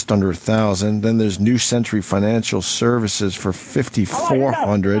for just under $1,000. Then there's New Century Financial Services for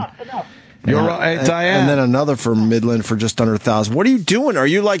 $5,400. You're right, Diane. And then another for Midland for just under $1,000. What are you doing? Are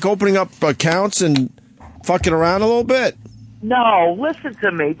you like opening up accounts and fucking around a little bit? No, listen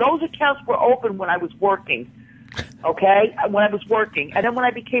to me. Those accounts were open when I was working. Okay? When I was working. And then when I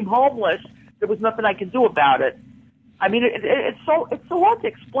became homeless, there was nothing I could do about it. I mean, it's so hard to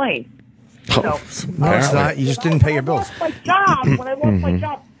explain. No, it's not. You just didn't pay your bills. When I lost my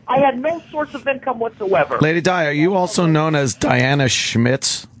job, I had no source of income whatsoever. Lady Di, are you also known as Diana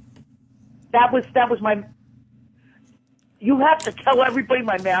Schmitz? That was my... You have to tell everybody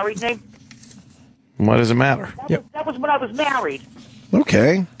my married name? What does it matter? That was when I was married.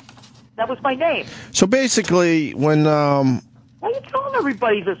 Okay. That was my name. So basically, when What are you telling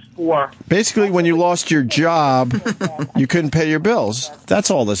everybody this for? when you lost your job, you couldn't pay your bills.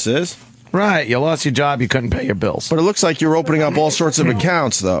 That's all this is. Right. You lost your job. You couldn't pay your bills. But it looks like you're opening up all sorts of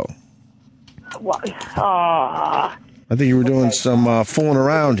accounts, though. What? I think you were doing some fooling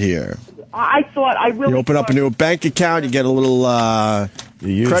around here. I thought I really. You open up a new bank account, you get a little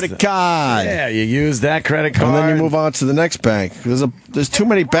credit card. Yeah, you use that credit card. And then you move on to the next bank. There's too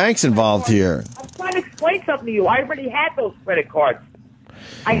many banks involved here. I'm trying to explain something to you. I already had those credit cards.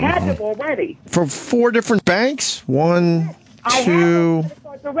 I had them already. For 4 different banks? 1, 2. I had those credit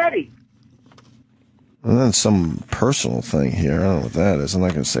cards already. And then some personal thing here. I don't know what that is. I'm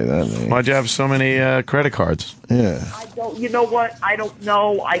not going to say that name. Why'd you have so many credit cards? Yeah. I don't. You know what? I don't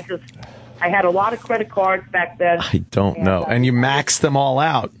know. I had a lot of credit cards back then. I don't know. And you maxed them all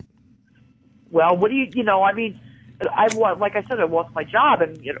out. Well, what do you know? I mean, like I said, I lost my job,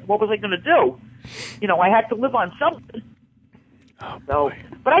 and what was I going to do? I had to live on something. So,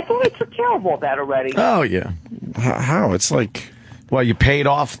 but I thought I took care of all that already. Oh yeah. How? It's like. Well, you paid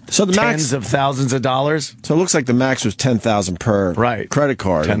off the tens of thousands of dollars. So it looks like the max was $10,000 per credit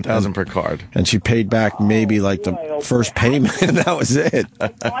card. $10,000 per card. And she paid back maybe like the first payment, and that was it.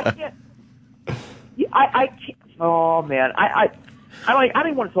 I can't. Oh man, I don't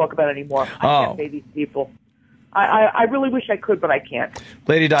even want to talk about it anymore. I can't pay these people. I really wish I could, but I can't.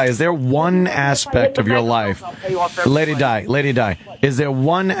 Lady Di, is there one aspect of your life? Lady Di, is there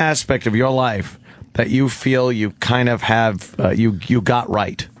one aspect of your life that you feel you kind of have you got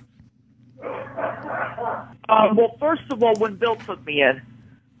right? Well, first of all, when Bill took me in,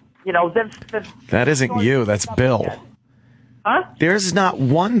 then that isn't you. That's Bill. Huh? There's not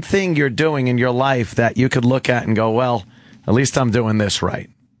one thing you're doing in your life that you could look at and go, well, at least I'm doing this right.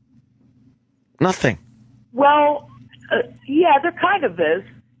 Nothing. Well, yeah, there kind of is.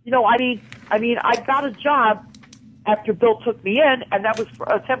 I mean, I got a job after Bill took me in, and that was for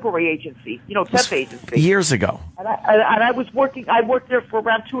a temporary agency, temp agency. Years ago. And I worked there for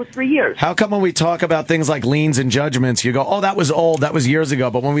around 2 or 3 years. How come when we talk about things like liens and judgments, you go, oh, that was old, that was years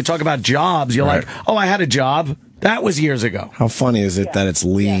ago. But when we talk about jobs, you're like, oh, I had a job. That was years ago. How funny is it that it's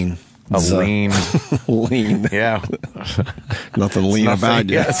lean? A lean. Lean. Yeah. Nothing lean about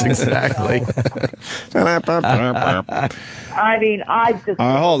you. Yes, exactly. I mean, I just...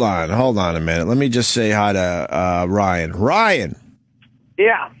 hold on a minute. Let me just say hi to Ryan. Ryan!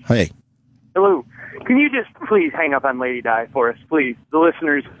 Yeah. Hey. Hello. Can you just please hang up on Lady Di for us, please? The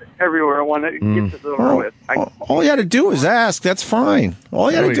listeners everywhere want to get this over with. All you had to do is ask. That's fine. All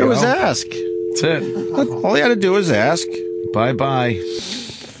you had to do is ask. That's it. All you had to do is ask. Bye-bye.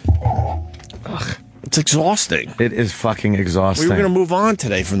 Ugh, it's exhausting. It is fucking exhausting. We were going to move on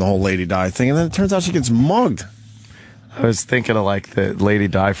today from the whole Lady Di thing, and then it turns out she gets mugged. I was thinking of like the Lady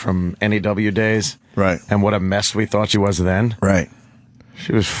Di from NEW days. Right. And what a mess we thought she was then. Right.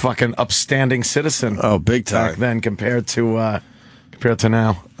 She was fucking upstanding citizen. Oh, big time. Back then compared to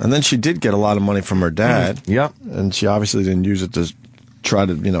now. And then she did get a lot of money from her dad. Yep. And she obviously didn't use it to try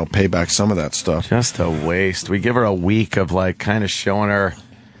to, pay back some of that stuff. Just a waste. We give her a week of like kind of showing her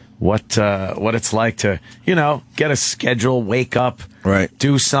what it's like to, get a schedule, wake up, right,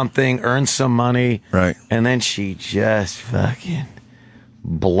 do something, earn some money, right, and then she just fucking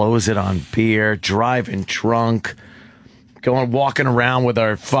blows it on beer, driving drunk, walking around with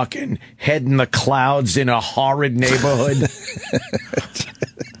her fucking head in the clouds in a horrid neighborhood.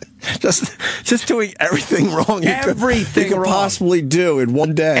 Just doing everything wrong. You could possibly do in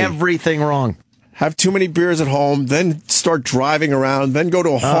one day. Everything wrong. Have too many beers at home, then start driving around, then go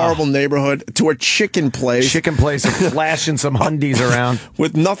to a horrible neighborhood, to a chicken place. And flashing some hundies around.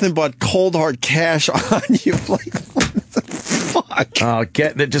 With nothing but cold hard cash on you. Like, what the fuck? Oh,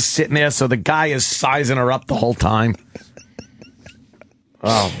 they're just sitting there, so the guy is sizing her up the whole time.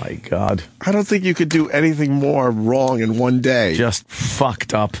 Oh, my God. I don't think you could do anything more wrong in one day. Just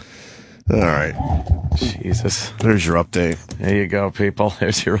fucked up. All right. Jesus. There's your update. There you go, people.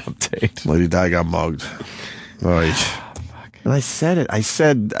 There's your update. Lady Di got mugged. All right. And I said it. I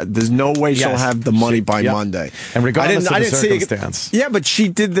said there's no way she'll have the money by Monday. And regardless of the circumstance. Yeah, but she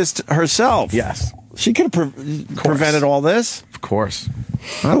did this herself. Yes. She could have prevented all this. Of course.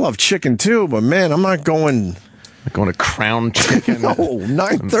 I love chicken, too, but, man, I'm not going... to Crown Chicken. No,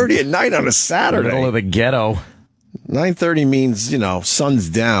 9:30 at night on a Saturday. Middle of the ghetto. 9:30 means, sun's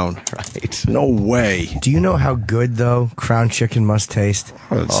down. Right. No way. Do you know how good, though, Crown Chicken must taste?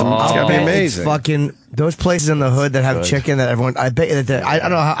 It's got to be amazing. It's fucking those places in the hood that have chicken that everyone. I bet that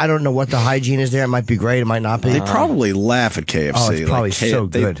I don't know what the hygiene is there. It might be great. It might not be. They probably laugh at KFC. Oh, it's probably so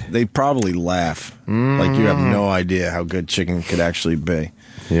good. They probably laugh. Like you have no idea how good chicken could actually be.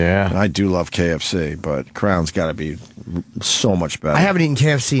 Yeah. And I do love KFC, but Crown's got to be so much better. I haven't eaten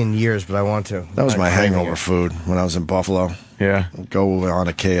KFC in years, but I want to. That was my hangover food when I was in Buffalo. Yeah. Go on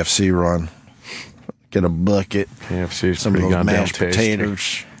a KFC run. Get a bucket. KFC, some of those mashed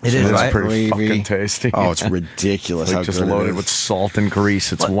potatoes. It is It's pretty fucking tasty. Oh, it's ridiculous. Like how just good it loaded is. with salt and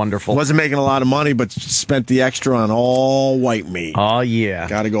grease. It's wonderful. Wasn't making a lot of money, but spent the extra on all white meat. Oh, yeah.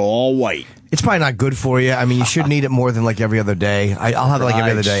 Got to go all white. It's probably not good for you. I mean, you shouldn't eat it more than like every other day. I'll have it like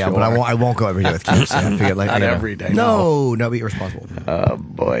every other day, but I won't go every day with KFC. I figured like Not every day. No, be irresponsible. Oh,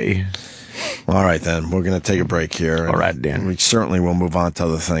 boy. All right, then. We're going to take a break here. All right, Dan. We certainly will move on to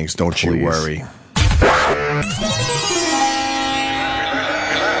other things. Don't Please. you worry.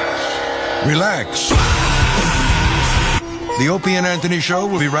 Relax. The Opie and Anthony Show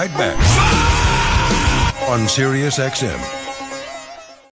will be right back on Sirius XM.